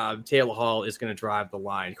Taylor Hall is going to drive the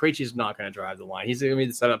line. Krejci's not going to drive the line. He's going to be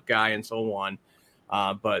the setup guy and so on.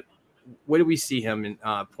 But where do we see him in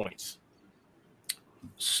points?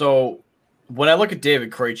 So when I look at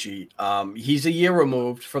David Krejci, he's a year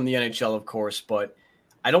removed from the NHL, of course, but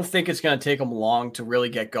I don't think it's going to take him long to really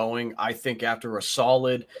get going. I think after a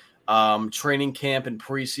solid training camp and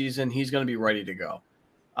preseason, he's going to be ready to go.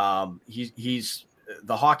 He's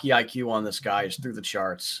the hockey IQ on this guy is through the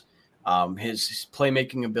charts. His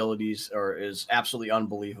playmaking abilities is absolutely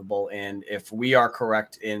unbelievable. And if we are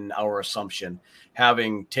correct in our assumption,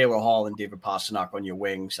 having Taylor Hall and David Pastrnak on your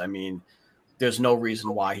wings, I mean, there's no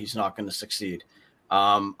reason why he's not going to succeed.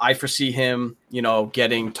 I foresee him,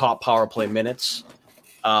 getting top power play minutes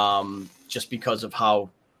just because of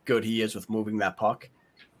how good he is with moving that puck.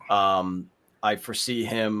 I foresee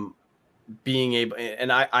him being able,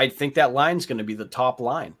 and I think that line's going to be the top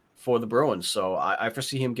line for the Bruins. So I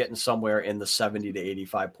foresee him getting somewhere in the 70 to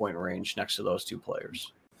 85 point range next to those two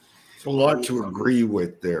players. It's a lot to agree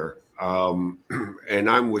with there. And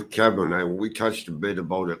I'm with Kevin. We touched a bit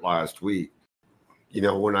about it last week.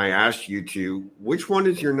 When I asked you which one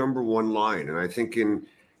is your number one line? And I think in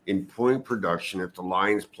point production, if the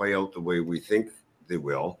lines play out the way we think they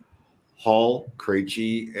will, Hall,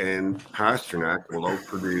 Krejci, and Pastrnak will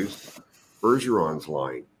outproduce Bergeron's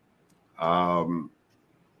line.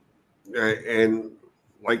 And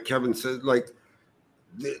like Kevin said, like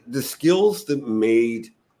the skills that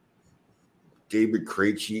made David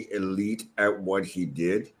Krejci elite at what he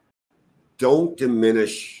did don't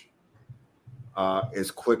diminish as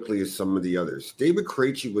quickly as some of the others. David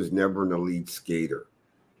Krejci was never an elite skater.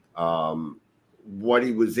 What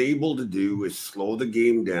he was able to do is slow the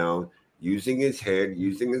game down, using his head,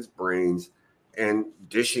 using his brains, and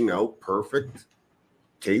dishing out perfect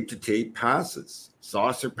tape-to-tape passes,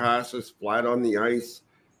 saucer passes, flat on the ice,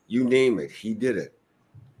 you name it, he did it.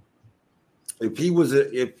 If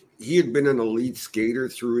he had been an elite skater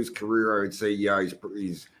through his career, I would say, yeah,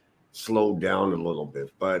 he's slowed down a little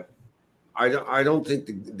bit. But I don't think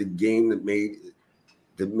the game that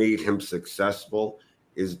made him successful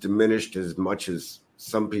is diminished as much as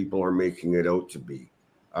some people are making it out to be,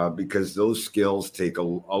 because those skills take a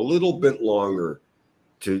little bit longer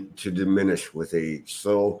to diminish with age.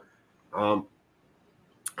 So I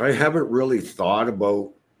haven't really thought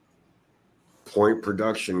about point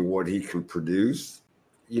production, what he can produce,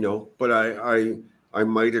 but I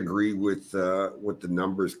might agree with the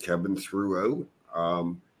numbers Kevin threw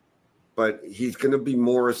out. But he's going to be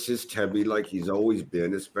more assist heavy like he's always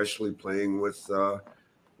been, especially playing with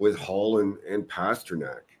Hull and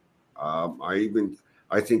Pasternak.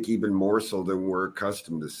 I think even more so than we're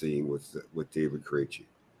accustomed to seeing with David Krejci.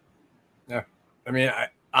 Yeah, I mean,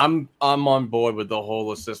 I'm on board with the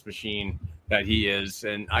whole assist machine that he is,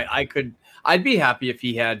 and I'd be happy if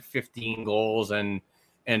he had 15 goals and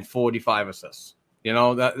 45 assists.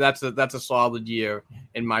 That's a solid year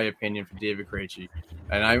in my opinion for David Krejci.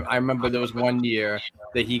 And I remember there was one year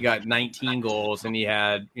that he got 19 goals and he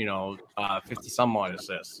had 50 some odd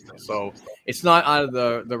assists. So it's not out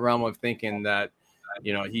of the realm of thinking that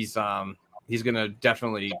he's gonna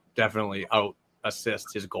definitely out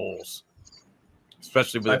assist his goals,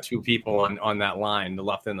 especially with the two people on that line, the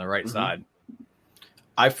left and the right side.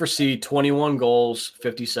 I foresee 21 goals,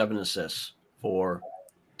 57 assists for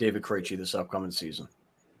David Krejci this upcoming season.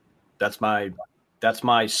 That's my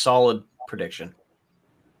solid prediction.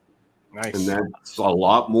 Nice. And that's a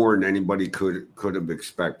lot more than anybody could have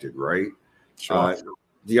expected, right? Sure.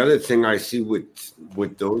 The other thing I see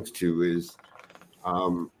with those two is,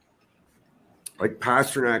 like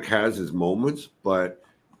Pasternak has his moments, but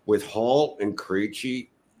with Hall and Krejci,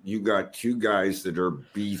 you got two guys that are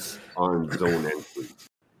beasts on zone entry.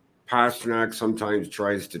 Pasternak sometimes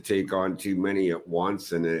tries to take on too many at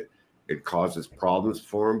once, and it causes problems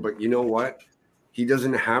for him. But you know what? He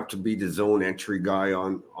doesn't have to be the zone entry guy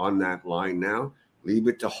on that line now. Leave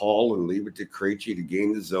it to Hall and leave it to Krejci to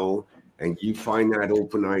gain the zone, and you find that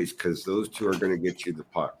open ice because those two are going to get you the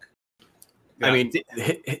puck. Yeah. I mean,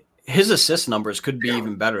 his assist numbers could be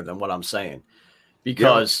even better than what I'm saying,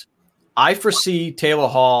 because I foresee Taylor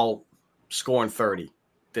Hall scoring 30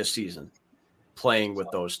 this season, playing with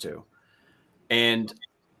those two. And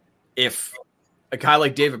if a guy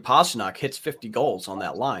like David Pasternak hits 50 goals on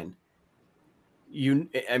that line,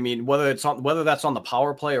 whether that's on the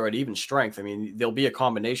power play or at even strength, there'll be a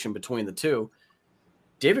combination between the two.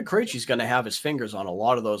 David Krejci's going to have his fingers on a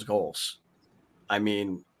lot of those goals.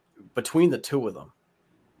 Between the two of them,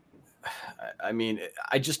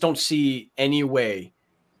 I just don't see any way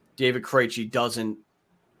David Krejci doesn't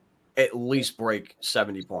at least break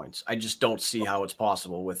 70 points. I just don't see how it's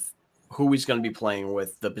possible with who he's going to be playing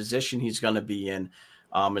with, the position he's going to be in,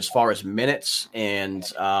 as far as minutes and,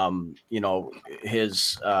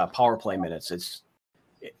 his power play minutes.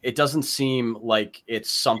 It doesn't seem like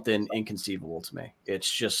it's something inconceivable to me.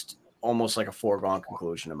 It's just almost like a foregone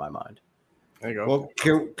conclusion in my mind. There you go. Well,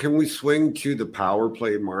 can we swing to the power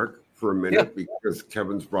play, Mark, for a minute? Yeah. Because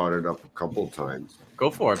Kevin's brought it up a couple of times.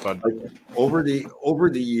 Go for it, bud. Over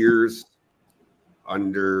the years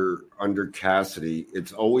under Cassidy,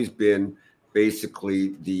 it's always been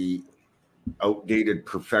basically the outdated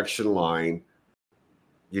perfection line,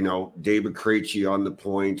 David Krejci on the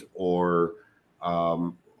point or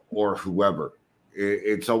whoever.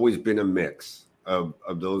 It's always been a mix of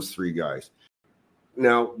those three guys.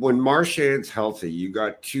 Now, when Marchand's healthy, you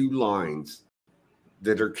got two lines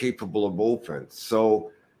that are capable of offense.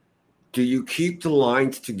 So do you keep the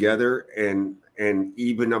lines together and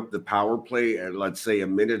even up the power play at, let's say, a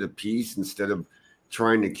minute apiece instead of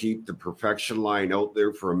trying to keep the perfection line out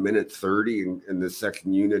there for a minute 30 and the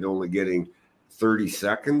second unit only getting 30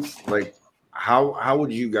 seconds? Like, how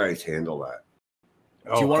would you guys handle that?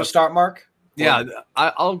 Do you want to start, Mark? Yeah,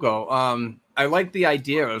 I'll go. I like the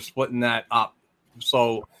idea of splitting that up.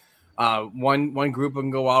 So one group can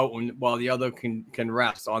go out while the other can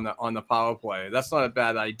rest on the power play. That's not a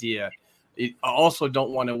bad idea. I also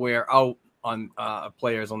don't want to wear out on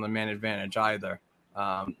players on the man advantage either,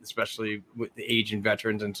 especially with the age and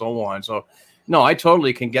veterans and so on. So, no, I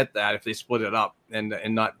totally can get that if they split it up and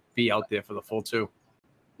not be out there for the full two.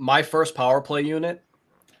 My first power play unit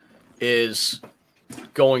is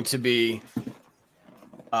going to be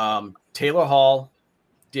Taylor Hall,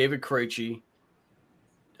 David Krejci,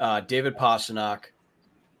 David Pastrnak,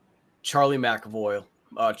 Charlie McAvoy,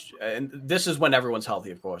 and this is when everyone's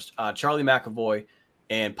healthy, of course. Charlie McAvoy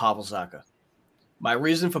and Pavel Zacha. My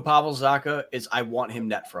reason for Pavel Zacha is I want him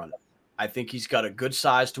net front. I think he's got a good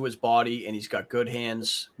size to his body, and he's got good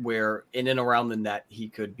hands where in and around the net he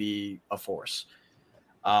could be a force.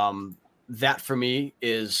 That for me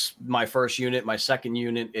is my first unit. My second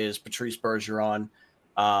unit is Patrice Bergeron.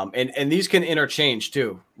 And these can interchange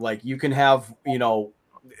too. Like you can have,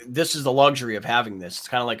 this is the luxury of having this. It's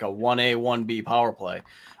kind of like a 1A, 1B power play.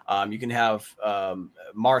 You can have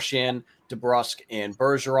Marchand, DeBrusk, and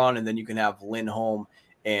Bergeron, and then you can have Lindholm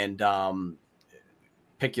and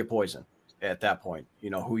pick your poison at that point.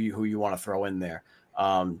 Who you want to throw in there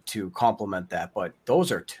to complement that. But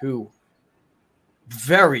those are two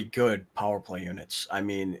very good power play units. I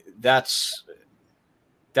mean, that's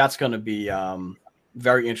going to be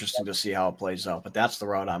very interesting to see how it plays out. But that's the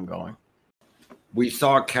route I'm going. We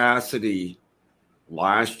saw Cassidy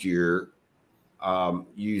last year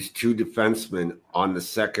use two defensemen on the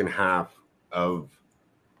second half of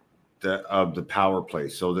the power play,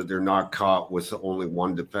 so that they're not caught with only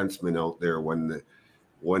one defenseman out there when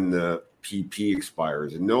the PP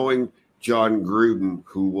expires. And knowing John Gruden,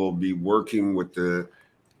 who will be working with the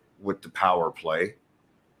power play,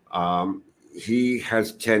 he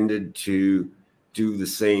has tended to do the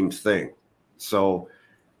same thing. So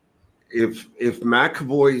if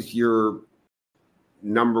McAvoy's your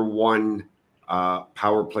number one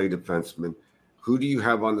power play defenseman, who do you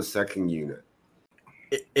have on the second unit?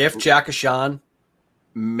 If Jack Ashan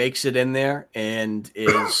makes it in there and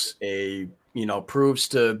is proves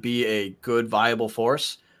to be a good viable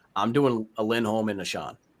force, I'm doing a Lindholm and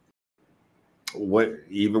Ashan. What,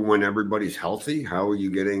 even when everybody's healthy, how are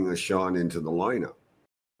you getting Ashan into the lineup?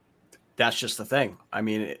 That's just the thing. I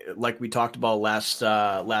mean, like we talked about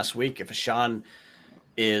last week, if Ashan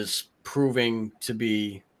is proving to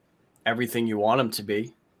be everything you want him to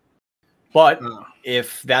be, but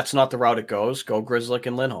if that's not the route it goes, go Grzelcyk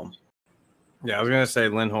and Lindholm. Yeah, I was gonna say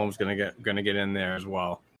Lindholm's gonna get in there as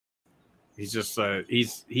well. He's just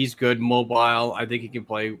he's good mobile. I think he can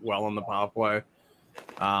play well on the power play.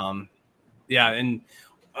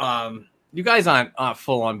 You guys aren't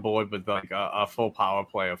full on board with like a full power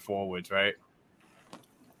play of forwards, right?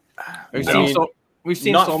 We've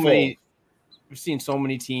seen so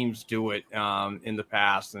many teams do it in the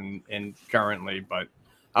past and currently, but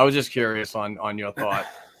I was just curious on your thought.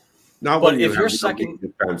 Not when you have an elite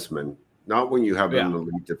defenseman. Not when you have an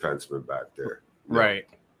elite defenseman back there. No. Right.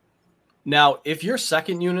 Now, if your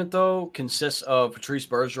second unit, though, consists of Patrice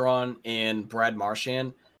Bergeron and Brad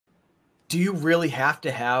Marchand, do you really have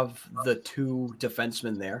to have the two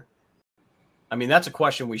defensemen there? I mean, that's a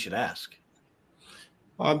question we should ask.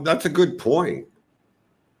 That's a good point.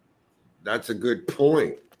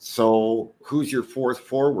 So who's your fourth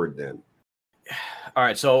forward then? All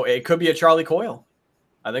right, so it could be a Charlie Coyle.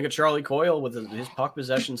 I think a Charlie Coyle with his puck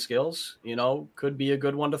possession skills, could be a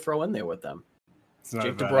good one to throw in there with them.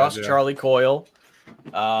 Jake DeBrusk, Charlie Coyle,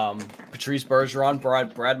 Patrice Bergeron,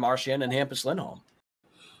 Brad Marchand, and Hampus Lindholm.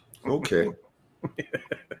 Okay.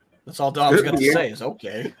 That's all Dom's going to say is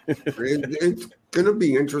okay. It's going to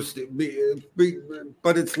be interesting.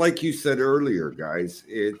 But it's like you said earlier, guys.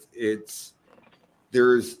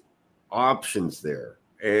 There's options there.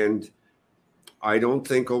 And I don't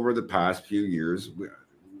think over the past few years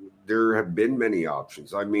there have been many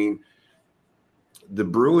options. I mean, the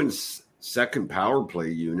Bruins' second power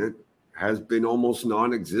play unit has been almost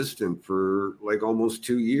non-existent for like almost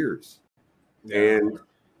 2 years. Yeah. And,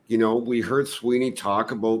 we heard Sweeney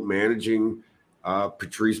talk about managing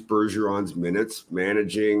Patrice Bergeron's minutes,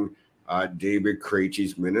 managing David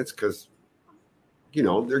Krejci's minutes, because,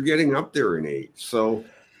 they're getting up there in age. So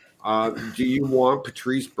do you want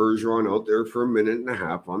Patrice Bergeron out there for a minute and a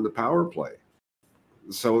half on the power play?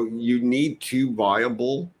 So you need two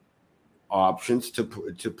viable options to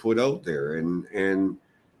put out there, and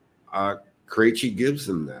Krejci gives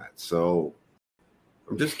them that. So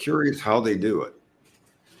I'm just curious how they do it.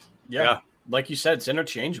 Yeah, like you said, it's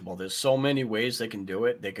interchangeable. There's so many ways they can do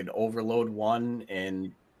it. They could overload one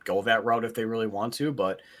and go that route if they really want to.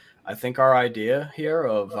 But I think our idea here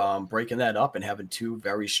of breaking that up and having two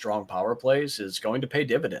very strong power plays is going to pay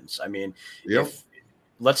dividends. I mean, if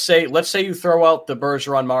let's say you throw out the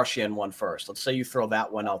Bergeron Marchand one first. Let's say you throw that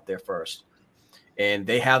one out there first, and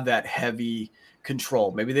they have that heavy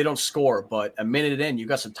control. Maybe they don't score, but a minute in, you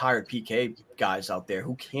got some tired PK guys out there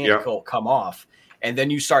who can't come off. And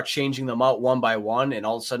then you start changing them out one by one, and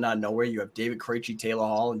all of a sudden out of nowhere, you have David Krejci, Taylor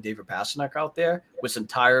Hall, and David Pastrnak out there with some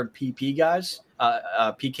tired PK guys.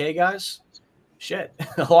 Shit,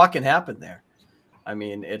 a lot can happen there. I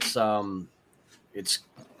mean, it's a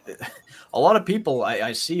lot of people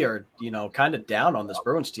I see are, kind of down on this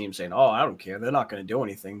Bruins team saying, oh, I don't care. They're not going to do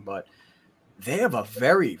anything. But they have a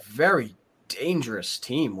very, very dangerous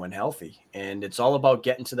team when healthy. And it's all about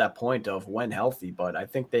getting to that point of when healthy. But I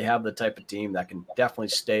think they have the type of team that can definitely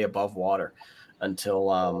stay above water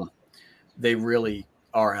until they really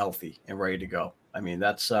are healthy and ready to go. I mean,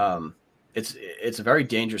 that's it's a very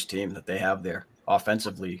dangerous team that they have there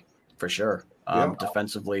offensively for sure.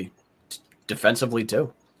 Defensively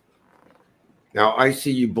too. Now, I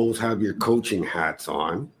see you both have your coaching hats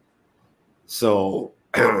on. So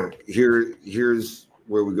here's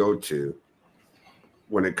where we go to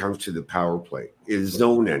when it comes to the power play is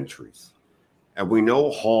zone entries. And we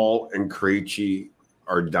know Hall and Krejci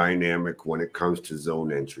are dynamic when it comes to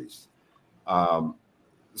zone entries.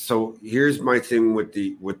 So here's my thing with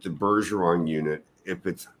the Bergeron unit, if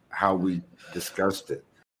it's how we discussed it.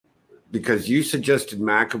 Because you suggested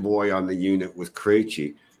McAvoy on the unit with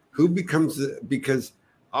Krejci. Who becomes because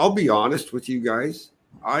I'll be honest with you guys,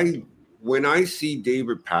 when I see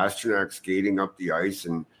David Pastrnak skating up the ice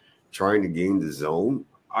and trying to gain the zone,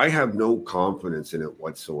 I have no confidence in it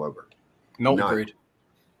whatsoever. Nope. Agreed.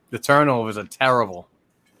 The turnovers are terrible.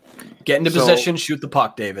 Get into position, shoot the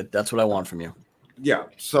puck, David. That's what I want from you. Yeah.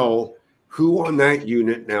 So who on that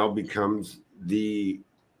unit now becomes the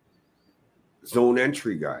zone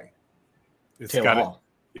entry guy? It's got it.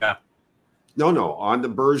 Yeah. No, on the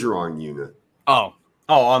Bergeron unit.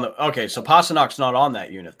 Okay. So Pasternak's not on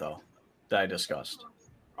that unit though, that I discussed.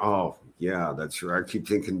 Oh, yeah, that's right. I keep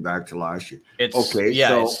thinking back to last year. It's the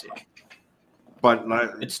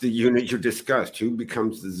unit you discussed. Who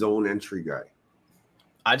becomes the zone entry guy?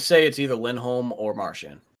 I'd say it's either Lindholm or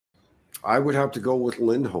Marchand. I would have to go with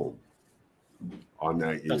Lindholm on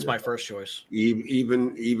that unit. That's my first choice.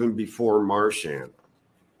 Even before Marchand.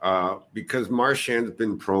 Because Marchand's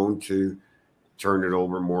been prone to turn it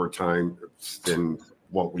over more times than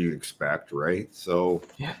what we expect, right? So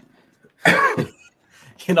yeah.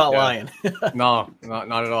 You're not lying. No,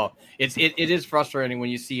 not at all. It is frustrating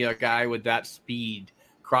when you see a guy with that speed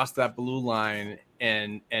cross that blue line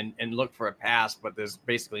and look for a pass, but there's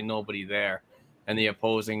basically nobody there, and the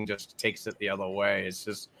opposing just takes it the other way. It's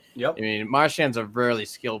just, I mean, Marchand's a really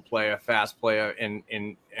skilled player, fast player, and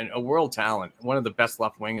a world talent, one of the best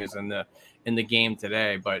left wingers in the game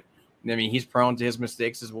today. But I mean, he's prone to his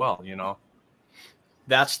mistakes as well.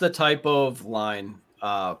 That's the type of line.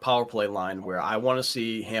 Power play line where I want to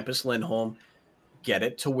see Hampus Lindholm get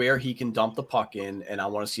it to where he can dump the puck in, and I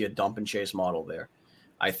want to see a dump and chase model there.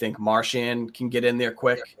 I think Marchand can get in there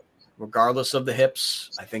quick, regardless of the hips.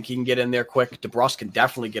 I think he can get in there quick. DeBrusk can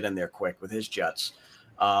definitely get in there quick with his jets.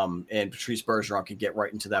 And Patrice Bergeron can get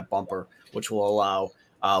right into that bumper, which will allow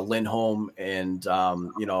Lindholm and,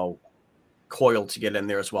 Coyle to get in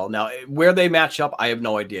there as well. Now, where they match up, I have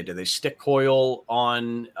no idea. Do they stick Coyle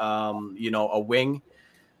on, a wing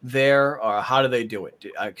there, or how do they do it?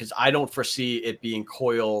 Because I don't foresee it being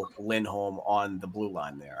Coyle Lindholm on the blue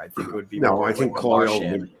line there. I think it would be I think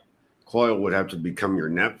Coyle would have to become your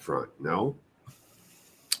net front. No,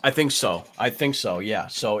 I think so. Yeah.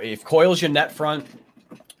 So if Coyle's your net front,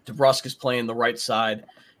 DeBrusk is playing the right side.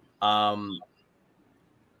 And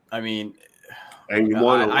you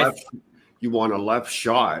want a left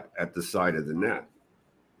shot at the side of the net.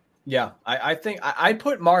 Yeah, I think I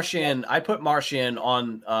put Marchand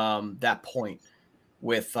on that point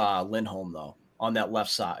with Lindholm though on that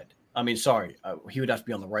left side. I mean, sorry, he would have to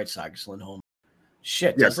be on the right side because Lindholm.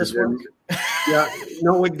 Shit, does this work?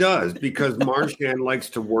 No, it does because Marchand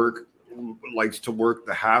likes to work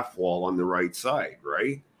the half wall on the right side,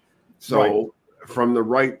 right? So from the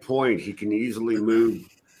right point, he can easily move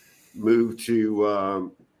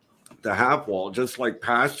to the half wall, just like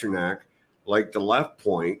Pastrnak, like the left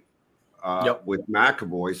point. With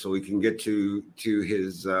McAvoy, so he can get to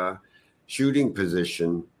his shooting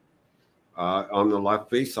position on the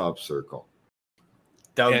left faceoff circle.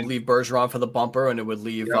 That would leave Bergeron for the bumper, and it would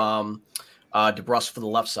leave DeBrusk for the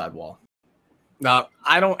left side wall. Now,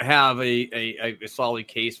 I don't have a solid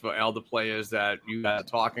case for all the players that you guys are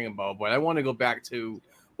talking about, but I want to go back to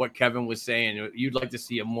what Kevin was saying. You'd like to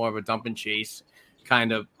see a more of a dump and chase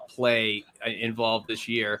kind of play involved this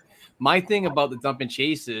year. My thing about the dump and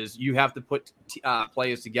chase is you have to put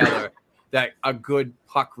players together that are good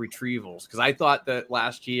puck retrievals. Because I thought that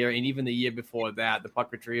last year and even the year before that, the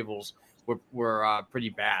puck retrievals were pretty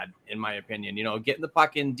bad, in my opinion. Getting the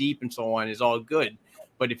puck in deep and so on is all good.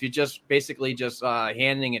 But if you're just basically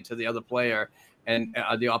handing it to the other player and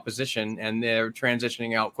the opposition and they're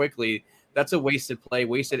transitioning out quickly, that's a wasted play,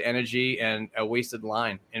 wasted energy, and a wasted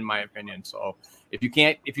line, in my opinion. So if you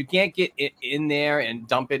can't get it in there and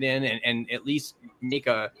dump it in and at least make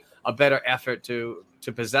a better effort to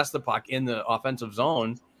possess the puck in the offensive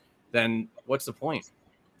zone, then what's the point?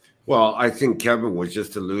 Well, I think Kevin was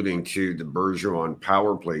just alluding to the Bergeron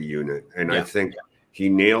power play unit, and I think he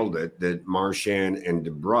nailed it that Marchand and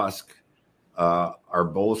DeBrusk are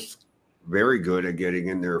both very good at getting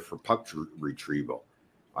in there for puck retrieval.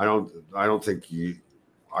 I don't think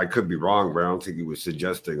I could be wrong, but I don't think he was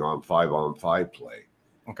suggesting on 5-on-5 play.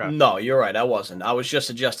 Okay. No, you're right. I wasn't. I was just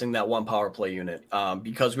suggesting that one power play unit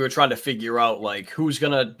because we were trying to figure out like who's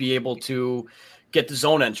gonna be able to get the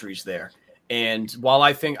zone entries there. And while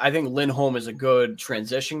I think Lindholm is a good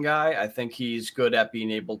transition guy, I think he's good at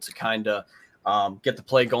being able to kind of get the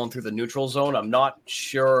play going through the neutral zone. I'm not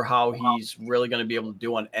sure how he's really going to be able to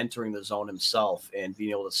do on entering the zone himself and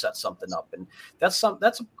being able to set something up. And that's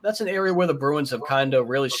an area where the Bruins have kind of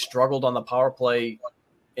really struggled on the power play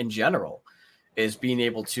in general, is being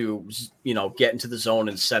able to, get into the zone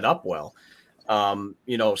and set up well.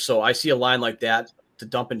 So I see a line like that, the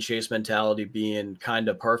dump and chase mentality being kind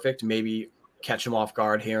of perfect, maybe catch him off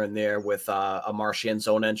guard here and there with a Marchand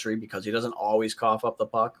zone entry because he doesn't always cough up the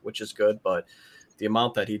puck, which is good, but the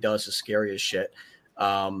amount that he does is scary as shit.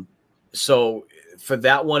 So for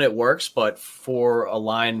that one, it works, but for a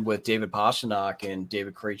line with David Pastrnak and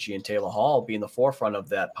David Krejci and Taylor Hall being the forefront of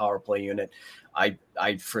that power play unit, I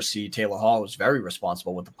foresee Taylor Hall was very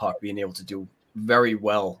responsible with the puck, being able to do very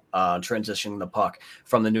well transitioning the puck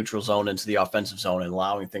from the neutral zone into the offensive zone and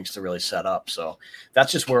allowing things to really set up. So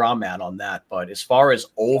that's just where I'm at on that. But as far as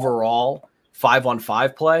overall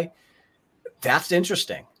 5-on-5 play, that's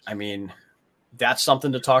interesting. I mean, that's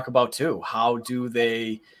something to talk about too. How do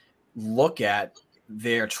they look at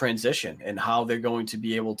their transition and how they're going to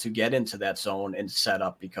be able to get into that zone and set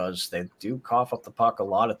up, because they do cough up the puck a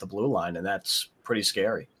lot at the blue line, and that's pretty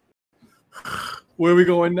scary. Where are we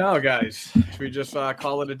going now, guys? Should we just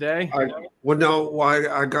call it a day? I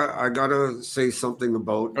gotta say something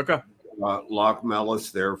about Locke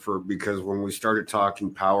Mellis there because when we started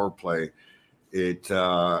talking power play, it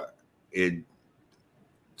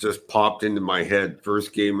just popped into my head.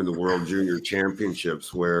 First game in the World Junior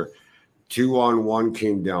Championships where 2-on-1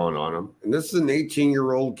 came down on him, and this is an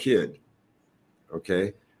 18-year-old kid.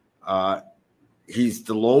 Okay, he's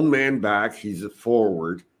the lone man back. He's a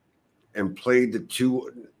forward. And played the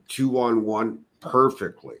 2-on-1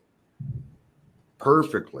 perfectly.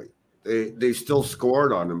 They still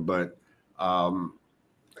scored on him, but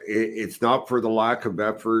it's not for the lack of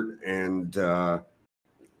effort and the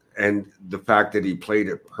fact that he played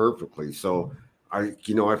it perfectly. So I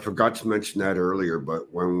forgot to mention that earlier,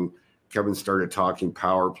 but when Kevin started talking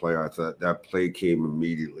power play, I thought that play came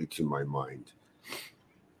immediately to my mind.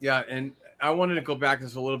 Yeah, and I wanted to go back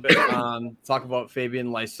just a little bit, talk about Fabian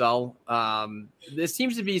Lysell. There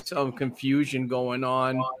seems to be some confusion going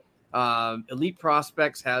on. Elite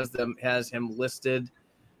Prospects has him listed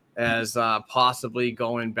as possibly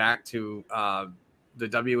going back to the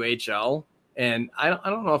WHL, and I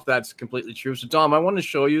don't know if that's completely true. So, Dom, I want to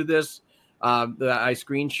show you this that I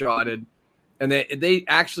screenshotted, and they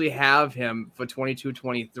actually have him for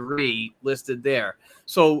 22-23 listed there.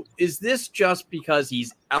 So is this just because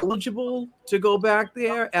he's eligible to go back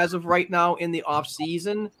there as of right now in the off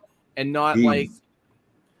season and not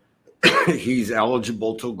he's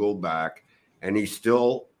eligible to go back, and he's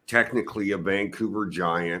still technically a Vancouver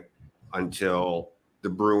Giant until the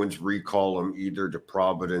Bruins recall him either to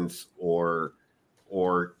Providence or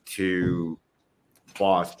to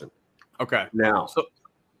Boston. Okay. Now,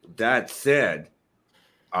 that said,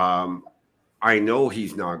 I know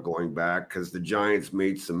he's not going back because the Giants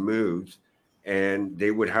made some moves, and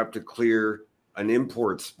they would have to clear an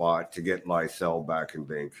import spot to get Lysell back in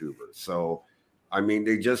Vancouver. So, I mean,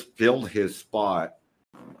 they just filled his spot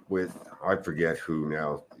with, I forget who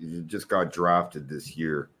now. He just got drafted this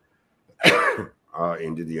year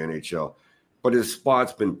into the NHL. But his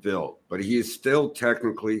spot's been filled. But he is still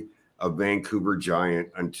technically a Vancouver Giant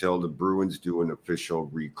until the Bruins do an official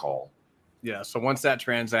recall. Yeah, so once that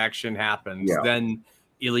transaction happens, then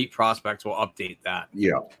Elite Prospects will update that.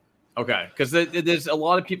 Yeah. Okay, because there's a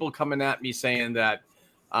lot of people coming at me saying that,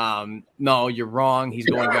 no, you're wrong. He's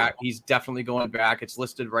going back. He's definitely going back. It's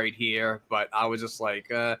listed right here. But I was just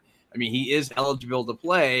like, I mean, he is eligible to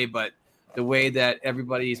play, but the way that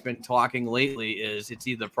everybody's been talking lately is it's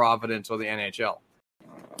either Providence or the NHL.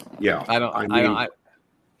 Yeah.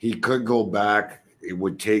 He could go back. It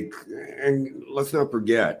would take, and let's not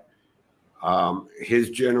forget, his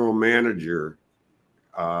general manager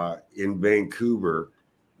in Vancouver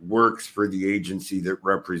works for the agency that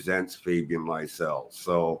represents Fabian Lysell.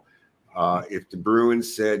 So if the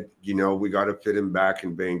Bruins said, we got to fit him back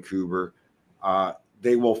in Vancouver,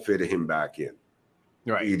 they will fit him back in.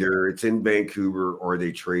 Right. Either it's in Vancouver or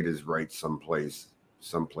they trade his rights someplace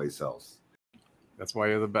else. That's why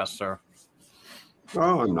you're the best, sir.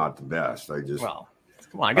 Oh, I'm not the best. Come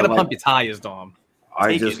on, I got to pump your tires, Dom.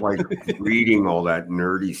 I just like reading all that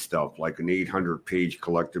nerdy stuff, like an 800-page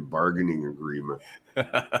collective bargaining agreement.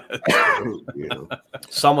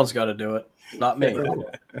 Someone's got to do it, not me.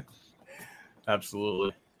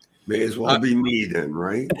 Absolutely. May as well be me then,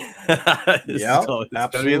 right? Yeah,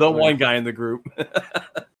 absolutely. The one guy in the group.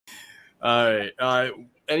 All right.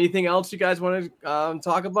 Anything else you guys want to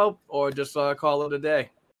talk about, or just call it a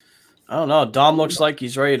day? I don't know. Dom looks like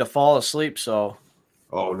he's ready to fall asleep. So.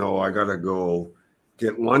 Oh no, I gotta go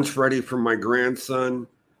get lunch ready for my grandson.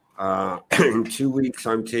 In 2 weeks,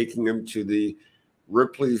 I'm taking him to the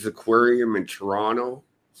Ripley's Aquarium in Toronto.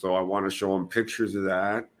 So I want to show him pictures of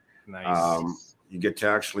that. Nice. You get to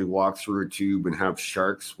actually walk through a tube and have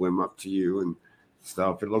sharks swim up to you and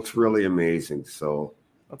stuff. It looks really amazing. So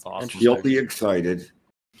that's awesome. You'll be excited.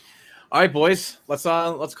 All right, boys. Let's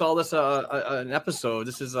call this an episode.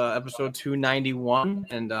 This is episode 291,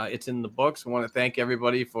 and it's in the books. I want to thank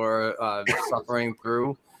everybody for suffering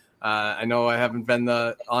through. I know I haven't been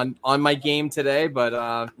on my game today, but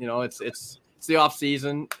it's the off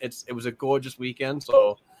season. It was a gorgeous weekend,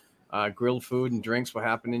 so. Grilled food and drinks were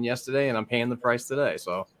happening yesterday, and I'm paying the price today.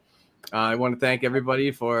 So I want to thank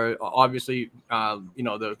everybody for obviously,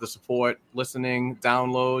 the support, listening,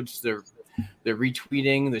 downloads, the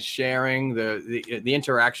retweeting, the sharing, the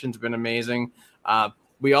interaction's been amazing.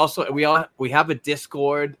 We have a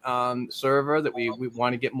Discord server that we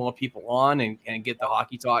want to get more people on and get the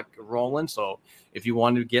hockey talk rolling. So if you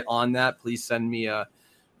want to get on that, please send me a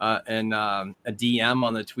DM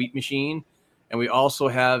on the tweet machine. And we also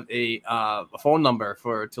have a phone number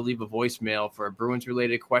to leave a voicemail for a Bruins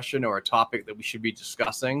related question or a topic that we should be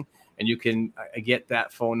discussing. And you can get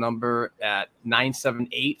that phone number at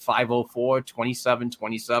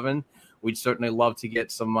 978-504-2727. We'd certainly love to get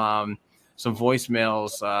some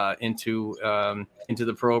voicemails into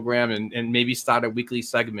the program and maybe start a weekly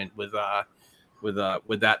segment with that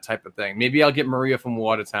type of thing. Maybe I'll get Maria from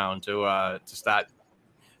Watertown to start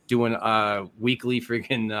doing weekly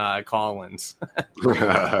freaking call-ins.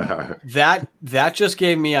 That just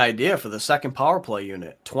gave me an idea for the second power play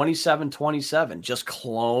unit. 2727. Just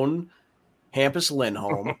clone Hampus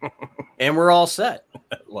Lindholm, and we're all set.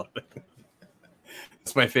 I love it.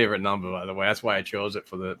 It's my favorite number, by the way. That's why I chose it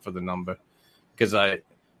for the number, because I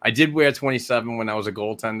did wear 27 when I was a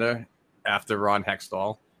goaltender after Ron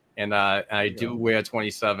Hextall, and I do wear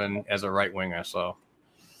 27 as a right winger. So.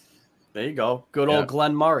 There you go. Good old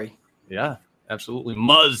Glenn Murray. Yeah, absolutely.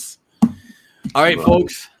 Muzz. All right,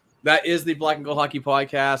 folks. That is the Black and Gold Hockey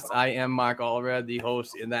Podcast. I am Mark Allred, the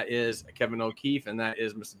host, and that is Kevin O'Keefe, and that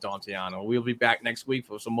is Mr. Dontiano. We'll be back next week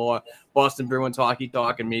for some more Boston Bruins hockey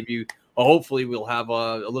talk, and maybe, or hopefully, we'll have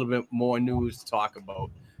a little bit more news to talk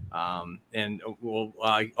about. And we'll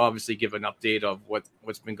obviously give an update of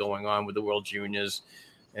what's been going on with the World Juniors,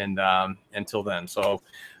 and until then. So,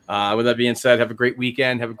 with that being said, have a great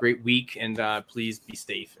weekend, have a great week, and please be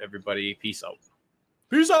safe, everybody. Peace out.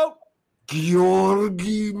 Peace out.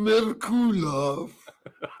 Georgi Merkulov.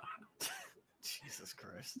 Jesus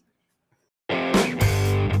Christ.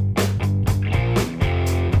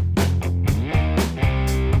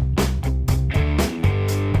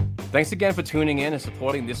 Thanks again for tuning in and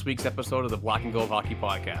supporting this week's episode of the Black and Gold Hockey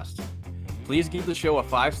Podcast. Please give the show a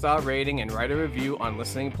 5-star rating and write a review on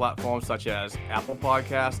listening platforms such as Apple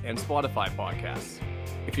Podcasts and Spotify Podcasts.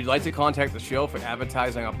 If you'd like to contact the show for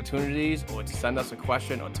advertising opportunities or to send us a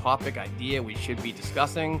question or topic idea we should be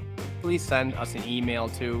discussing, please send us an email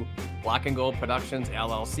to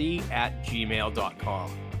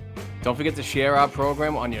blackandgoldproductionsllc@gmail.com. Don't forget to share our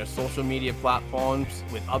program on your social media platforms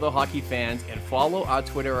with other hockey fans and follow our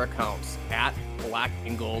Twitter accounts at Black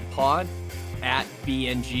and Gold Pod, at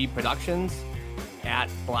BNG Productions, at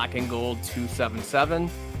Black and Gold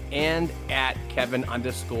 277, and at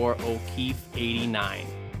Kevin_O'Keefe89.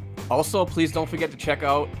 Also, please don't forget to check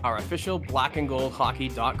out our official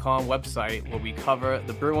blackandgoldhockey.com website, where we cover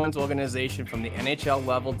the Bruins organization from the NHL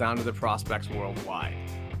level down to the prospects worldwide.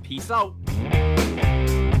 Peace out.